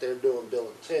time, like they're doing Bill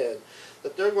and Ted,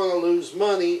 that they're going to lose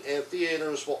money and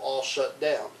theaters will all shut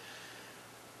down.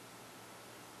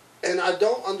 And I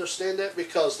don't understand that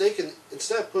because they can,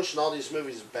 instead of pushing all these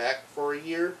movies back for a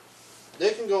year,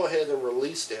 they can go ahead and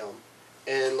release them.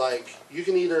 And like, you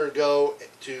can either go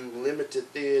to limited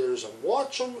theaters and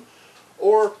watch them,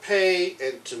 or pay,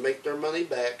 and to make their money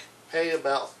back, pay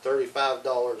about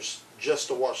 $35 just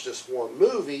to watch this one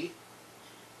movie.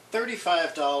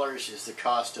 $35 is the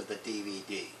cost of the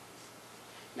DVD.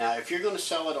 Now, if you're going to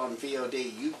sell it on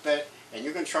VOD, and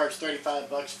you're going to charge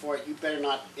 $35 for it, you better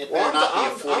not. It better not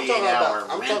be a 48-hour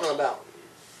rental. I'm talking about.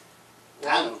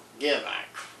 I don't give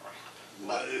a crap.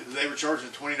 Well, they were charging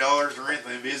 $20 to rent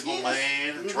the Invisible Yes.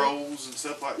 Man and Trolls and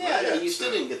stuff like Yeah, that. you still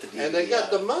so- didn't get the DVD. And they got out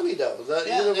the of it. money though. That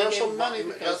Yeah, they Universal gave money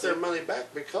got because their they- money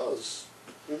back because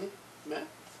Yeah.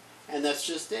 And that's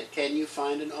just it. Can you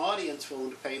find an audience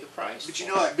willing to pay the price? But you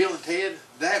for know, it? like Bill and Ted,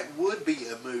 that would be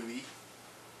a movie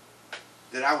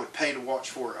that I would pay to watch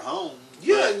for at home.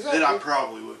 Yeah, but exactly. That I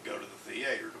probably wouldn't go to the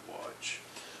theater to watch.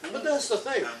 But that's the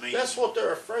thing. I mean, that's what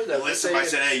they're afraid of. Unless They- somebody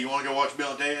said, "Hey, you want to go watch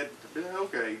Bill and Ted?" I'd be like,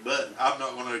 okay, but I'm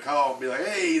not going to call and be like,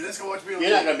 "Hey, let's go watch Bill and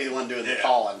You're not Ted." going to be the one doing the Yeah.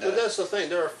 calling. But that's the thing.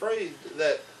 They're afraid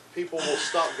that people will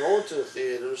stop going to the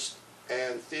theaters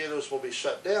and theaters will be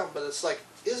shut down. But it's like,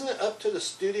 isn't it up to the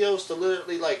studios to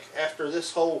literally, like, after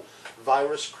this whole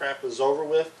virus crap is over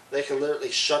with, they can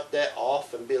literally shut that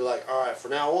off and be like, all right,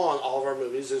 from now on, all of our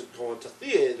movies is going to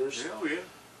theaters. Hell yeah.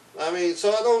 I mean,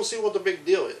 so I don't see what the big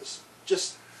deal is.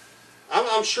 Just,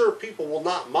 I'm sure people will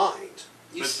not mind.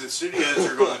 But the studios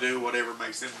are going to do whatever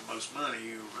makes them the most money,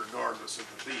 regardless of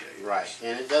the theater. Right,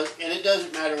 and it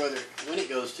doesn't matter when it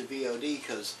goes to VOD,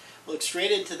 because look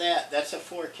straight into that. That's a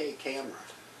 4K camera.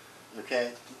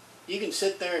 Okay, you can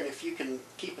sit there, and if you can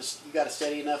keep you got a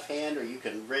steady enough hand, or you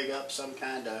can rig up some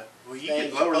kind of Well, you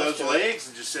thing can lower to those post it. legs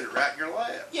and just sit it right in your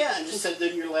lap. Yeah, and just sit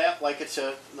it in your lap like it's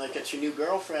your new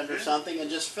girlfriend or Yeah. something, and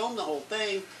just film the whole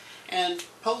thing, and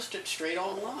post it straight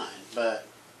online. But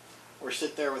or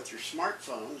sit there with your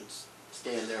smartphone and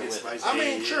stand there It's with it. I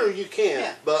mean, Yeah. true, you can,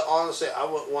 Yeah. but honestly, I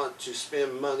wouldn't want to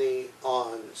spend money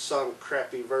on some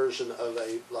crappy version of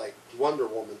a, like, Wonder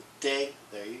Woman. Dig,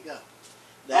 there you go.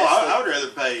 I would rather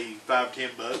pay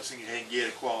 $5-10 and get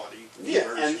a quality Yeah,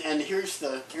 version. And here's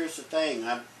the thing.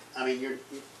 I mean,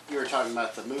 you were talking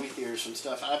about the movie theaters and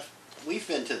stuff. We've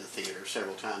been to the theater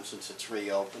several times since it's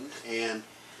reopened, and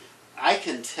I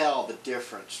can tell the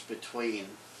difference between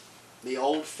the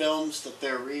old films that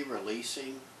they're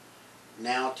re-releasing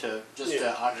now to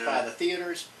occupy Yeah. the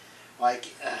theaters, like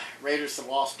Raiders of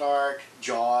the Lost Ark,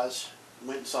 Jaws.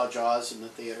 Went and saw Jaws in the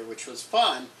theater, which was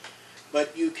fun,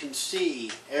 but you can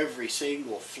see every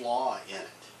single flaw in it.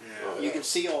 Yeah. You can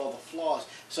see all the flaws.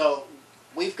 So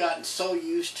we've gotten so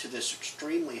used to this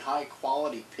extremely high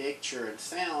quality picture and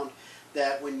sound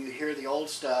that when you hear the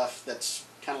old stuff that's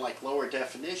kind of like lower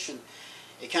definition,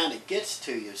 it kind of gets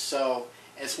to you. So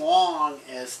as long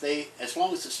as the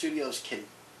studios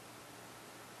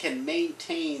can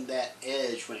maintain that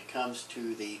edge when it comes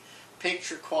to the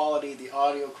picture quality, the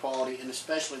audio quality, and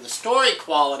especially the story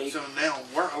quality. So now,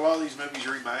 weren't a lot of these movies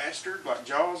remastered, like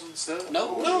Jaws and stuff?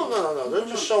 No. No. They're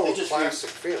just showing They just classic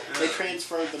film. They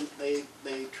transferred them. They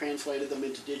translated them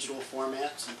into digital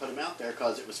formats and put them out there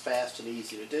because it was fast and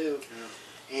easy to do.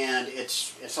 And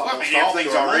it's Well, I almost mean, all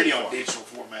everything's pure already money on for 'em. digital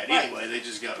format Right. anyway. They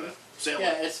just got to sell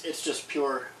Yeah, it. it's just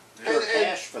pure And-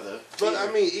 cash for the. But I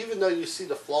theater. mean, even though you see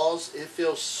the flaws, it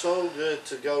feels so good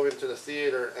to go into the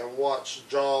theater and watch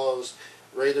Jaws,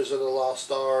 Raiders of the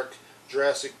Lost Ark,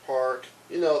 Jurassic Park.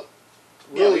 You know,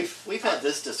 yeah, really. we've had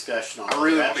this discussion on. I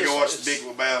really that. want to go watch it's- The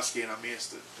Big Lebowski, and I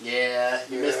missed it. Yeah,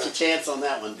 you missed Yeah. your chance on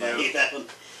that one, buddy. Yeah. That one.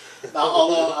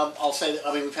 Although I'll say that,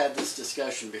 I mean, we've had this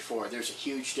discussion before. There's a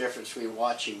huge difference between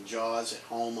watching Jaws at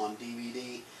home on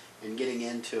DVD and getting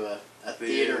into a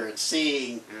theater and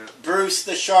seeing Yeah. Bruce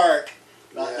the shark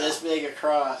about Yeah. this big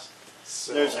across.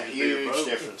 So There's a need a bigger huge boat.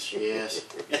 difference. Yes,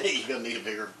 you're gonna need a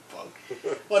bigger boat.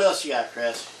 What else you got,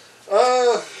 Chris?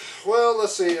 Well,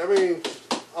 let's see. I mean, this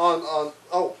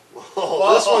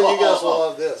one you guys will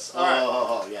love this. All right,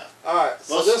 Oh, yeah. all right.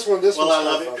 So Well, this will one's I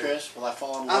love kinda it, funny. Chris? Will I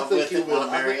fall in I love think with you it? will.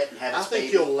 Want to marry it and have I its think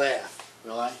baby? you'll laugh.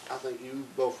 Will I? I think you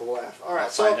both will laugh. All right. I'll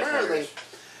So find it apparently, hilarious.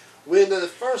 when the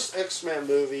first X-Men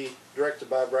movie, directed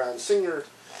by Bryan Singer,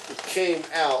 came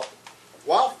out,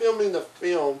 while filming the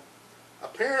film,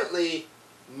 apparently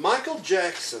Michael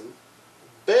Jackson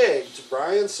begged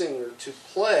Bryan Singer to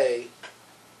play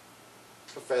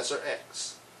Professor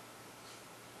X.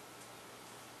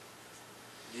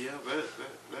 Yeah,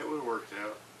 that would have worked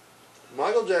out.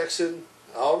 Michael Jackson,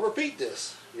 I'll repeat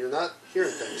this. You're not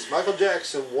hearing things. Michael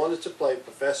Jackson wanted to play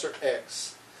Professor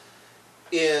X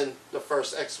in the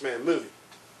first X-Men movie.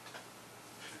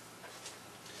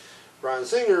 Bryan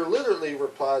Singer literally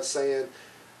replied saying,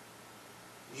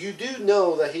 "You do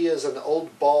know that he is an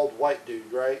old, bald, white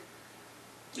dude, right?"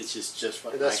 It's just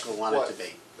what And that's Michael wanted what- to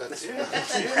be. That's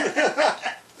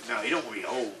Yeah. No, he don't want to be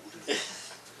old.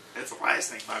 That's the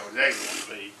last thing Michael Jackson wants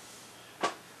to be.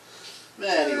 But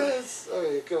anyway, Yes.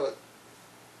 Okay, go on.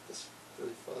 That's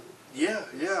really funny. Yeah,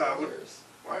 I would. Hilarious.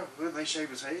 Why wouldn't they shave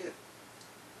his head?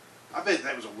 I bet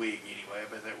that was a wig anyway. I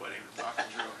bet that wasn't even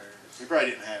Michael's real hair. He probably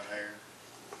didn't have hair.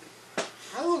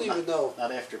 I don't even know.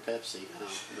 Not after Pepsi,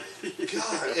 no.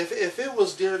 God, if it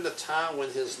was during the time when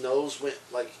his nose went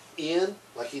like in,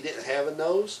 like he didn't have a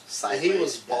nose, and he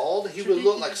was Sideways, bald, he would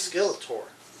look like Skeletor.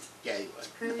 Yeah, he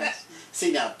would.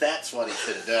 See, now that's what he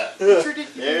should have done.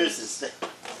 There's his.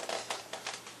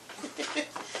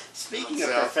 Speaking of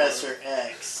South Professor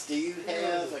X, do you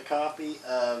have a copy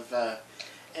of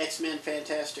X-Men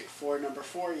Fantastic Four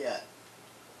 #4 yet?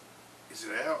 Is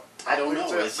it out? I don't know.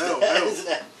 Is it out? Is No,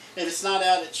 no. it out? If it's not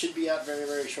out, it should be out very,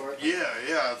 very shortly.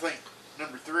 Yeah, I think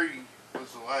 #3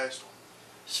 was the last one.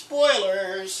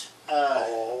 Spoilers.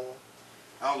 Oh,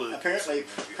 I'll look.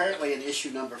 Apparently, in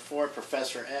issue #4,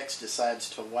 Professor X decides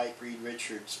to wipe Reed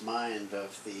Richards' mind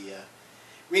of the.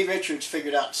 Reed Richards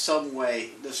figured out some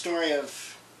way. The story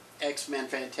of X-Men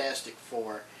Fantastic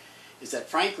Four is that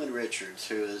Franklin Richards,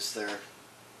 who is their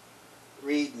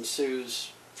Reed and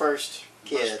Sue's first Most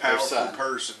kid, their powerful son,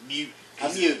 person, mutant. A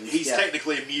mutant, He's yeah.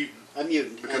 technically a mutant a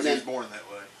mutant, because and he then was born that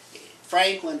way.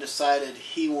 Franklin decided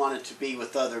he wanted to be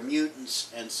with other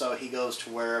mutants, and so he goes to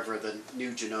wherever the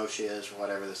new Genosha is, or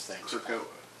whatever this thing. Krakoa.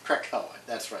 Krakoa,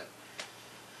 that's right.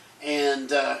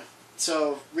 And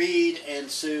so Reed and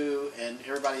Sue and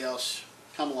everybody else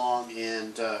come along,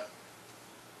 and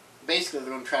basically they're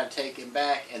going to try to take him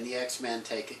back, and the X-Men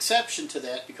take exception to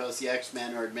that because the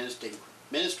X-Men are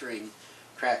administering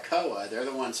Krakoa. They're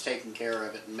the ones taking care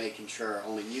of it and making sure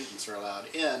only mutants are allowed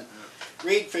in. Yeah.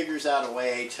 Reed figures out a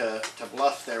way to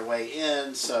bluff their way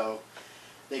in so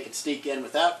they can sneak in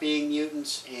without being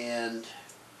mutants, and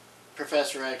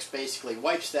Professor X basically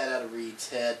wipes that out of Reed's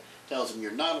head, tells him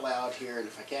you're not allowed here, and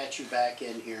if I catch you back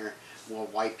in here, we'll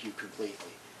wipe you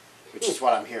completely, which is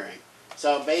what I'm hearing.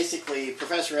 So basically,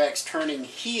 Professor X turning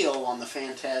heel on the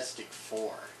Fantastic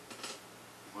Four.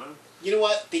 Well, You know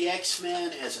what? The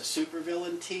X-Men as a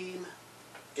supervillain team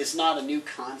is not a new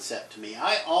concept to me.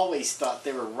 I always thought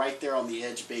they were right there on the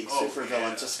edge of being supervillains,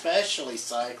 yeah. especially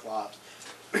Cyclops.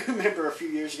 Remember a few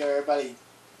years ago, everybody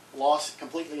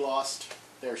completely lost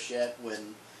their shit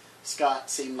when Scott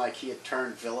seemed like he had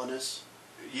turned villainous.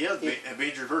 yeah, the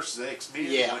Avengers versus X-Men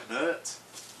Yeah. went nuts.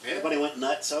 Yeah. Everybody went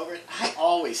nuts over it. I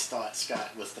always thought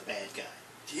Scott was the bad guy.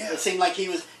 Yeah. It seemed like he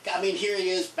was. I mean, here he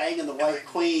is banging the White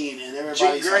Queen, and Jean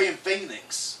everybody's Grey like, and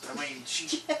Phoenix. I mean,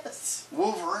 yes.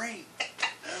 Wolverine.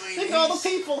 I mean, Think of all the he's-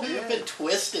 people who have been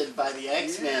twisted by the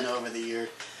X-Men over the years.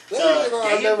 I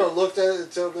Gambit. never looked at it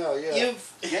until now. Yeah,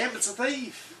 You've Gambit's a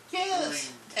thief.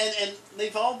 yes, and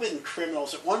they've all been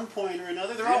criminals at one point or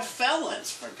another. They're all Yeah.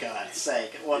 felons, for God's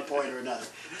sake, at one point or another,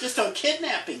 just on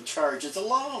kidnapping charges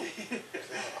alone.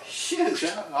 Shoot.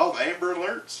 All the Amber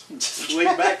Alerts. Just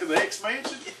Lead back to the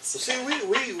X-Mansion. Well,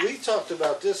 see, we talked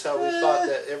about this, how we thought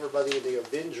that everybody in the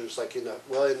Avengers, like in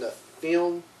the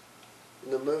film,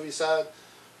 in the movie side,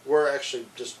 were actually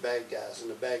just bad guys, and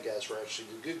the bad guys were actually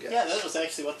the good guys. Yeah, that was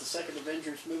actually what the second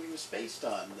Avengers movie was based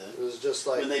on. It was just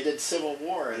like When they did Civil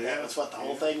War, and that Yeah, was what the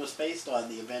whole yeah. thing was based on.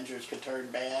 The Avengers could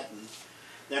turn bad, and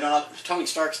they're not. Tony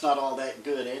Stark's not all that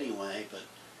good anyway. But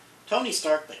Tony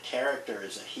Stark, the character,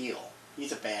 is a heel.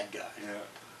 He's a bad guy. Yeah.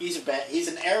 He's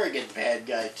an arrogant bad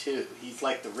guy too. He's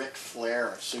like the Ric Flair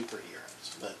of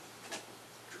superheroes. But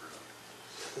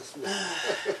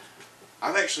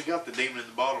I've actually got the Demon in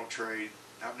the Bottle trade.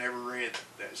 I've never read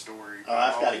that story. oh,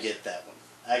 I've got to always- get that one.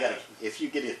 I got to. If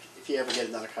you ever get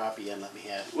another copy in, let me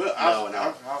have it. Well, No, and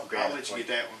I'll grab let it you for get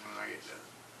that one when I get done.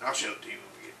 I'll show it to you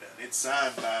when we get done. It's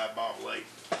signed by Bob Layton.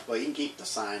 Well, you can keep the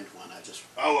signed one. I just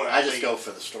think go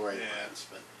for the storylines. Yeah.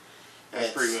 But That's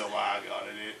it's- pretty well why I got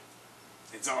it.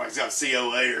 It's not like it's got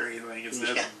COA or anything. It's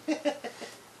nothing. Yeah.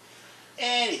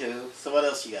 Anywho, so what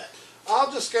else you got?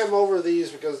 I'll just skim over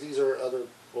these because these are other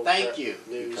Thank you,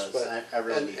 news. because But I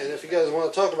really and need if to you guys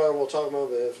want to talk about it, we'll talk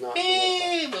about it. If not, then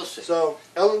that's fine. we'll see. So,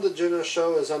 Ellen DeGeneres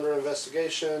Show is under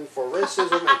investigation for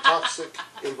racism and toxic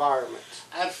environment.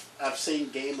 I've seen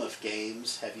Game of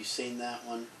Games. Have you seen that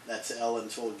one? That's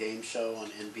Ellen's little game show on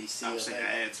NBC. I I've seen think.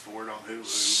 ads for it on Hulu.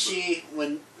 She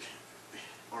when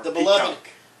or the Peacock.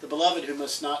 beloved who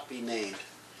must not be named.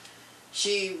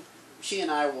 She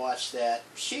and I watched that.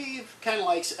 She kind of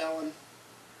likes Ellen.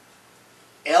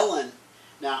 Ellen,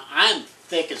 now I'm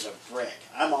thick as a brick.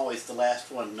 I'm always the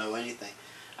last one to know anything.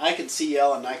 I can see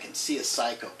Ellen. I can see a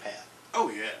psychopath. Oh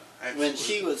yeah. When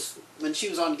Absolutely. she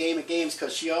was on Game of Games,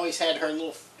 because she always had her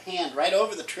little hand right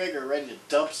over the trigger, ready to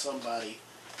dump somebody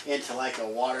into like a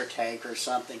water tank or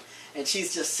something, and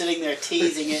she's just sitting there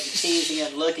teasing it and teasing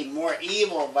it, looking more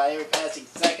evil by every passing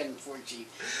second before she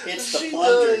hits the She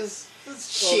plunger. does.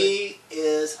 It's funny. She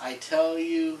is. I tell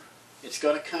you, it's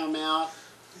going to come out.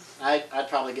 I'd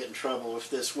probably get in trouble if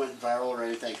this went viral or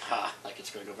anything. Ha! Like it's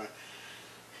going to go viral.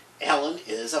 Ellen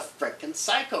is a frickin'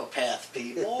 psychopath,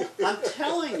 people. I'm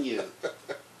telling you.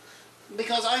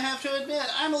 Because I have to admit,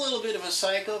 I'm a little bit of a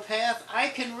psychopath. I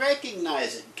can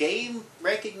recognize it. Game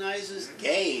recognizes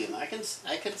game. I can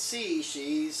see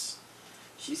she's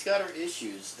got her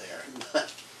issues there.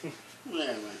 But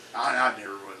anyway. I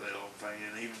never was that old fan,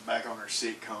 even back on her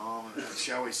sitcom, and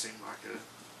she always seemed like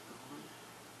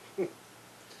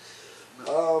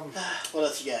What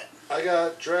else you got? I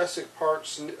got Jurassic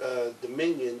Park's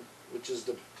Dominion, which is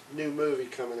the new movie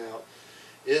coming out,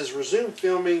 is resumed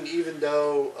filming even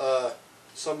though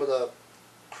some of the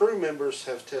crew members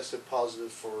have tested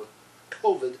positive for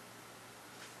COVID.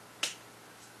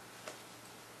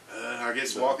 I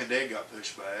guess Walking Dead got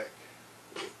pushed back.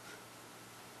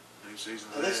 New season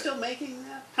of Are they that. still making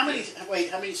that? How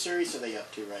many series are they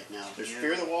up to right now? There's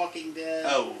Fear the Walking Dead.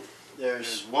 Oh, There's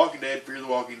there's Walking Dead, Fear the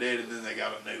Walking Dead, and then they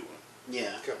got a new one.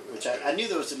 yeah, which I knew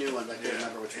there was a new one, but I couldn't Yeah,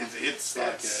 remember which one. it's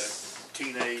like a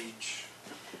teenage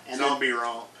And then, zombie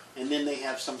romp. and then they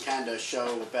have some kind of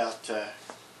show about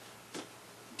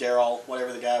Daryl,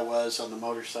 whatever the guy was on the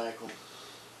motorcycle,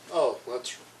 Oh,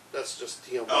 that's just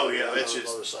him. Oh yeah, on that's a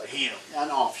just motorcycle. him. an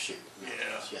offshoot. Yeah.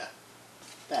 Yeah.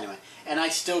 But anyway, and I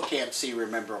still can't see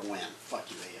Remember When. Fuck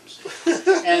you,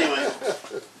 AMC. Anyway,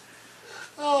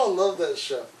 Oh, I love that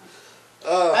show.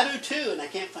 I do too, and I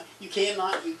can't find. You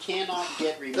cannot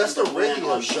get Remember That's the When radio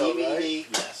on show, DVD. right?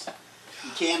 Yes.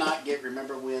 You cannot get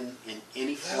Remember When in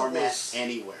any format was-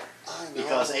 anywhere. I know.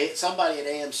 Because somebody at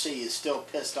AMC is still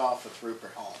pissed off with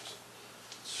Rupert Holmes.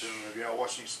 So have y'all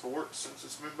watched any sports since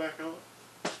it's been back on?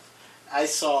 I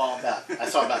saw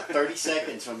about 30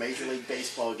 seconds of a Major League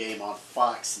Baseball game on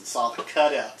Fox and saw the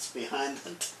cutouts behind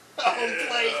the home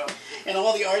plate and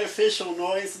all the artificial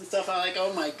noise and stuff. I'm like,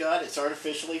 oh my god, it's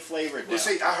artificially flavored now. Well,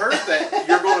 see, I heard that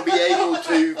you're going to be able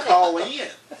to call in,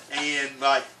 and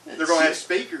like they're going to have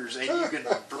speakers, and you can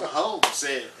from home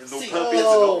set, and they'll See, pump in the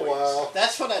Oh, noise. wow.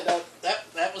 That's what I don't.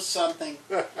 That was something.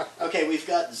 Okay, we've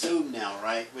got Zoom now,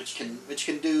 right? Which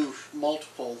can do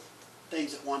multiple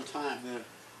things at one time. Yeah.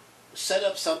 Set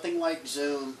up something like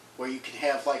Zoom where you can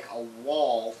have like a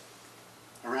wall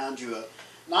around you,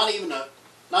 not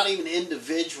even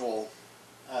individual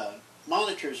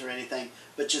monitors or anything,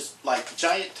 but just like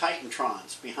giant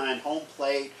Titantrons behind home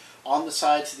plate, on the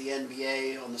sides of the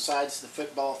NBA, on the sides of the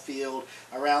football field,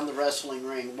 around the wrestling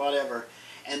ring, whatever,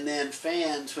 and then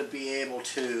fans would be able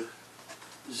to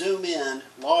zoom in,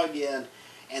 log in,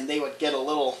 and they would get a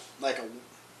little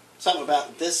something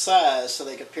about this size so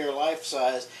they could appear life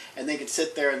size, and they could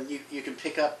sit there and you can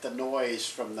pick up the noise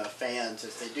from the fans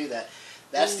as they do that.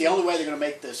 That's the only way they're going to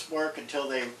make this work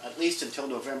at least until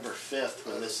November 5th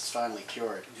when this is finally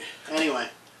cured. Anyway,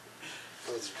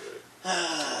 That's good.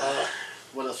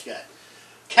 what else you got?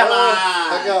 Come on!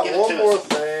 I got give it one to more us.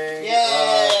 thing.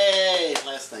 Yay!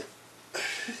 Last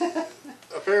thing.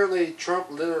 Apparently, Trump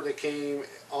literally came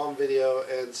on video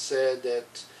and said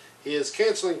that he is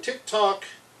canceling TikTok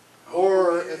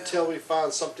until we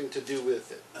find something to do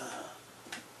with it.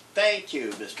 Thank you,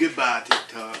 Mr. Goodbye,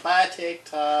 TikTok. Bye,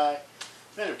 TikTok.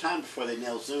 It's a matter of time before they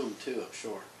nail Zoom, too, I'm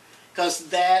sure. Because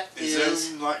that Is is...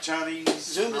 Zoom like Chinese?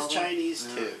 Zoom is Chinese,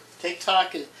 Yeah. too.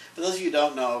 TikTok is... For those of you who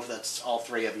don't know, if that's all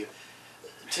three of you,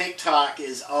 TikTok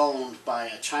is owned by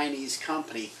a Chinese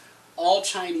company. All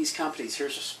Chinese companies,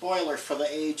 here's a spoiler for the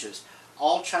ages,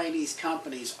 all Chinese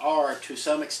companies are, to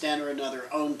some extent or another,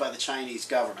 owned by the Chinese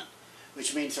government.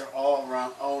 Which means they're all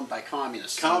owned by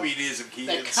communists. Communism, kids.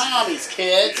 They're commies,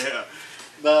 kids. Yeah.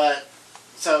 But,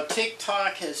 so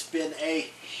TikTok has been a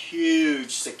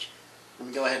huge, let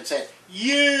me go ahead and say it,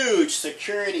 huge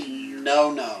security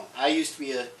no-no. I used to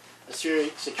be a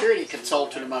security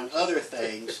consultant, among other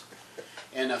things,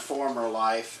 in a former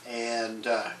life, and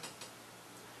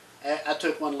I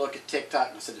took one look at TikTok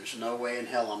and I said, there's no way in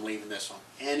hell I'm leaving this on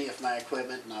any of my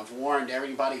equipment, and I've warned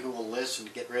everybody who will listen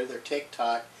to get rid of their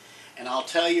TikTok. And I'll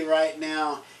tell you right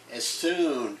now, as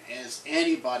soon as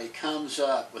anybody comes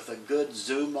up with a good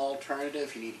Zoom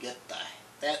alternative, you need to get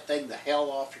that thing the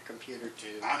hell off your computer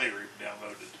too. I never even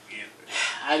downloaded it to begin with.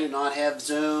 I do not have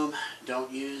Zoom.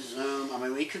 Don't use Zoom. I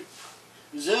mean,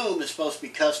 Zoom is supposed to be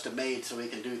custom made so we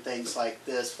can do things like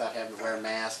this without having to wear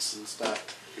masks and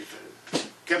stuff. If the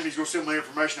company's going to sell my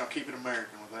information, I'll keep it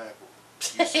American with Apple.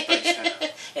 Use some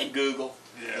FaceTime. And Google.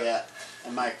 Yeah.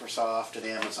 And Microsoft and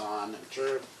Amazon. And,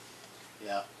 True.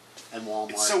 yeah. And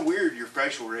Walmart. It's so weird your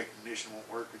facial recognition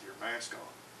won't work with your mask on.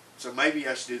 So maybe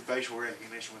I should do facial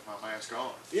recognition with my mask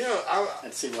on. You know,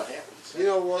 and see what happens. you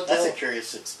know what? That's though? a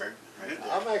curious experiment right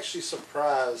there. I'm actually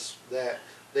surprised that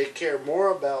they care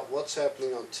more about what's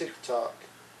happening on TikTok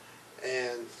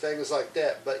and things like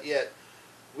that, but yet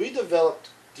we developed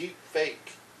deep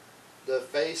fake the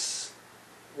face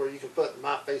where you can put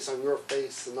my face on your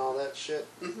face and all that shit.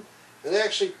 Mhm. And they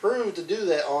actually proved to do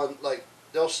that on like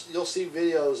you'll see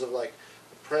videos of like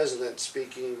the president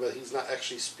speaking, but he's not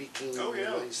actually speaking. Oh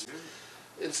yeah.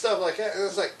 And stuff like that. And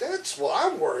it's like that's what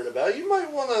I'm worried about. You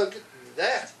might want to get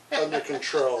that under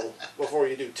control before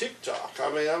you do TikTok.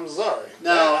 I mean, I'm sorry.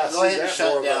 No, I go see ahead and that shut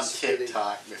more of a down security-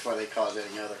 TikTok before they cause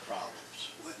any other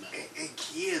problems. No. And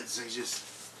kids, they just.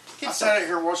 I Kids sat out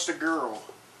here and watched a girl.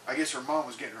 I guess her mom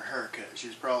was getting her hair cut. She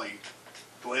was probably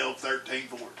 12, 13,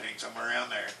 14, somewhere around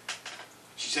there.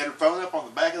 She set her phone up on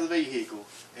the back of the vehicle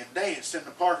and danced in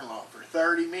the parking lot for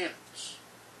 30 minutes.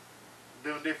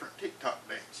 Doing different TikTok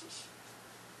dances.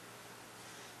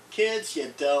 Kids,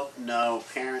 you don't know.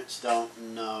 Parents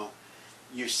don't know.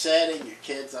 You're setting your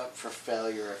kids up for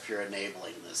failure if you're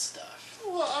enabling this stuff.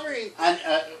 Well, I mean,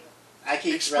 I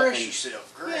keep Express repping-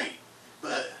 yourself, great. Yeah.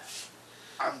 But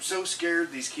I'm so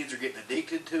scared these kids are getting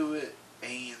addicted to it,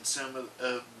 and some of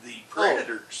the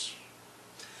predators.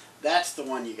 That's the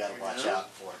one you got to watch Yeah.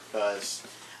 out for, because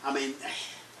I mean,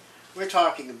 we're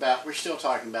still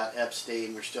talking about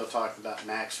Epstein, we're still talking about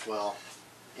Maxwell,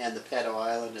 and the pedo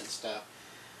island and stuff.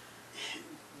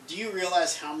 Do you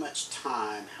realize how much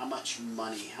time, how much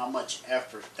money, how much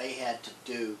effort they had to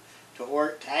do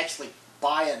to actually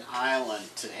buy an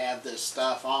island to have this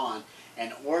stuff on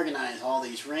and organize all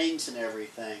these rings and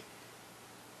everything?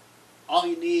 All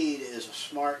you need is a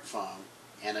smartphone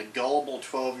and a gullible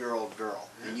 12-year-old girl,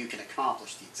 and you can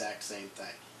accomplish the exact same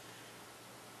thing.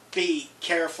 Be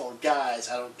careful, guys.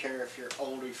 I don't care if you're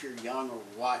old, if you're young, or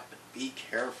what, but be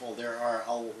careful. There are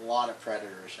a lot of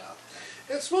predators out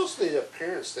there. it's mostly the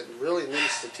parents that really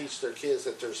needs to teach their kids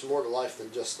that there's more to life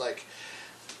than just like,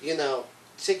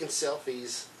 taking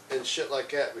selfies and shit like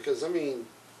that. Because I mean,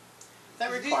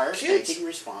 That requires kids- taking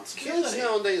responsibility. kids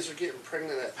nowadays are getting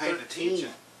pregnant at Paying 13.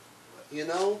 attention.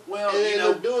 Well, and you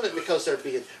know- they're doing it because they're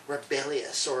being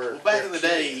rebellious or Well, back they're in the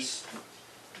day- curious.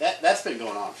 That's been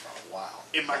going on for a while.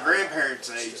 In my grandparents'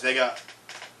 age, they got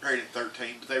married at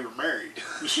 13, but they were married.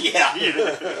 Yeah.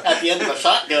 At the end of a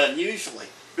shotgun, usually.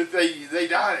 But they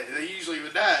died. They usually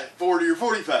would die at 40 or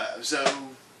 45. So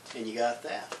And you got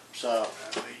that. So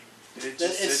I mean, It's-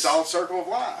 it's all circle of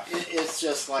life. it's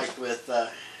just like with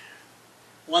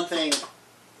one thing.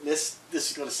 This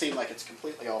is going to seem like it's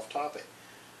completely off topic.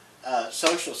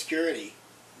 Social Security,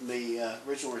 the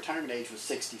original retirement age was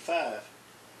 65,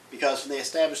 because when they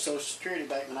established Social Security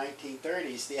back in the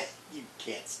 1930s, you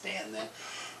can't stand that.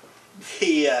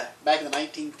 Back in the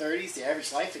 1930s, the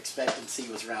average life expectancy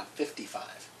was around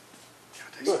 55.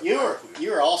 You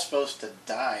were all supposed to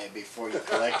die before you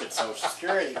collected Social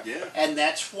Security. Yeah. And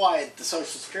that's why the Social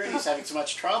Security is having so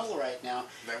much trouble right now.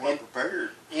 They weren't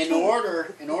prepared. In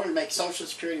order to make Social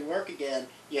Security work again,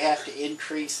 you have to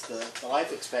increase the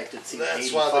life expectancy to That's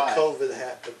 85. why the COVID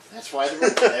happened. That's why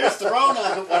there's the Rona.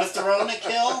 What does the Rona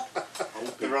kill?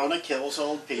 The Rona kills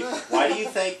old people. Why do you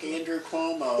think Andrew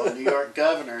Cuomo, New York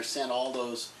governor, sent all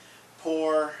those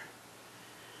poor,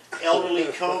 elderly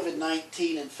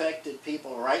COVID-19 infected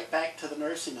people right back to the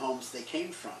nursing homes they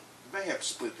came from? You may have to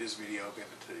split this video up into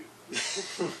two.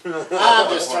 I'm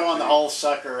just throwing the whole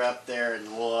sucker up there and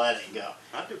we'll let it go.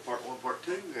 I'd do part 1, part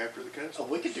 2 after the Oh, customer.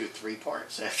 we could do 3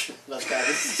 parts after. Look how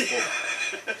this is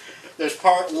full. There's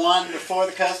part 1 before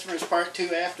the customers, part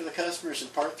 2 after the customers,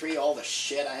 and part 3 all the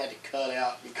shit I had to cut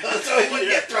out because I would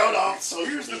get thrown off social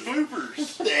Here's the media.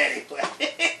 bloopers.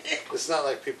 It's not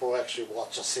like people actually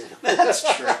watch us anymore. That's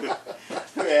true.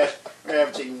 We're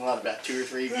averaging, about 2 or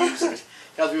 3 views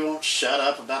because we won't shut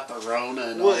up about the Rona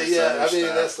and all Well, this yeah, other I mean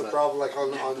stuff, that's the but- problem. Like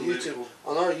on Yeah, YouTube, political.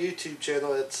 on our YouTube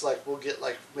channel, it's like we'll get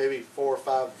like maybe 4 or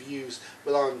 5 views,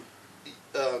 but on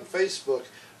Facebook,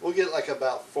 we'll get like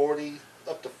about 40,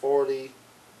 up to 40,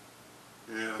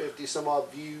 Yeah. 50 some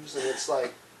odd views, and it's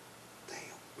like,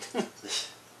 damn.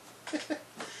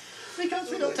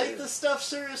 Because we don't take this stuff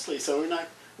seriously, so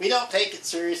we don't take it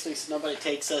seriously, so nobody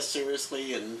takes us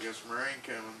seriously, and Got some rain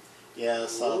coming. yeah, I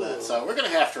saw that. Ooh. So we're gonna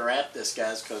have to wrap this,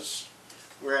 guys, because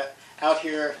we're out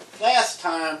here. Last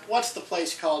time, what's the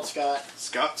place called, Scott?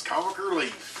 Scott's Comic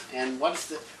Relief. And what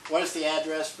is the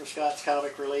address for Scott's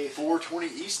Comic Relief? 420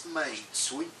 East Main,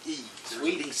 Sweet E. There's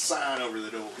Sweet a E. big sign over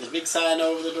the door. There's a big sign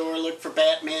over the door. Look for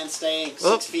Batman staying 6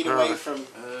 Oh, feet all away right. from.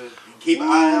 Keep an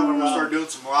eye out. I'm going to start doing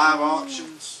some live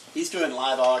auctions. He's doing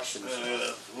live auctions.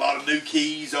 A lot of new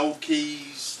keys, old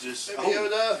keys. Just Hey,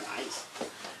 Yoda. Nice.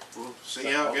 we'll see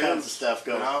how All it kinds goes. of stuff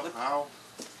going. I'll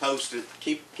post it.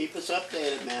 Keep us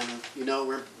updated, man. You know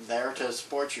we're there to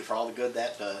support you for all the good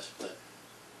that does.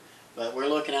 But we're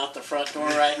looking out the front door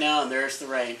right now, and there's the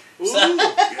rain. Ooh,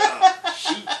 Yeah.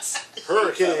 Sheets.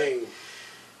 hurricane.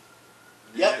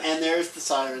 Yep, Yes. and there's the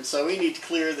siren. So we need to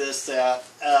clear this out.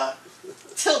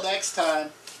 Till next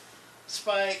time,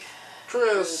 Spike,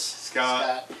 Chris.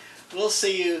 Scott. We'll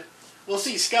see you. We'll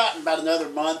see Scott in about another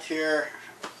month here.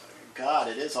 God,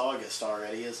 it is August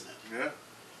already, isn't it? Yeah.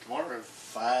 Tomorrow.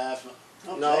 5.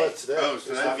 No, today. it's today. Oh, it's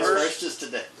today. August First? 1st is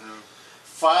today. No.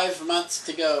 5 months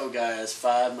to go, guys.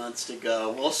 5 months to go.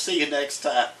 We'll see you next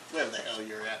time. Where the hell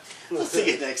you're at. We'll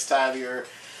see you next time. You're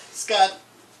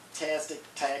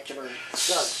Scott-tastic-tacular.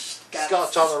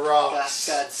 Scott's on the rocks.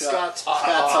 Scott's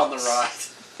hot on the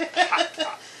dogs. rocks.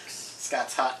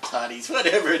 Scott's hot toddies.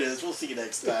 Whatever it is. We'll see you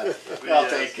next time. Y'all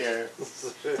Yes. take care.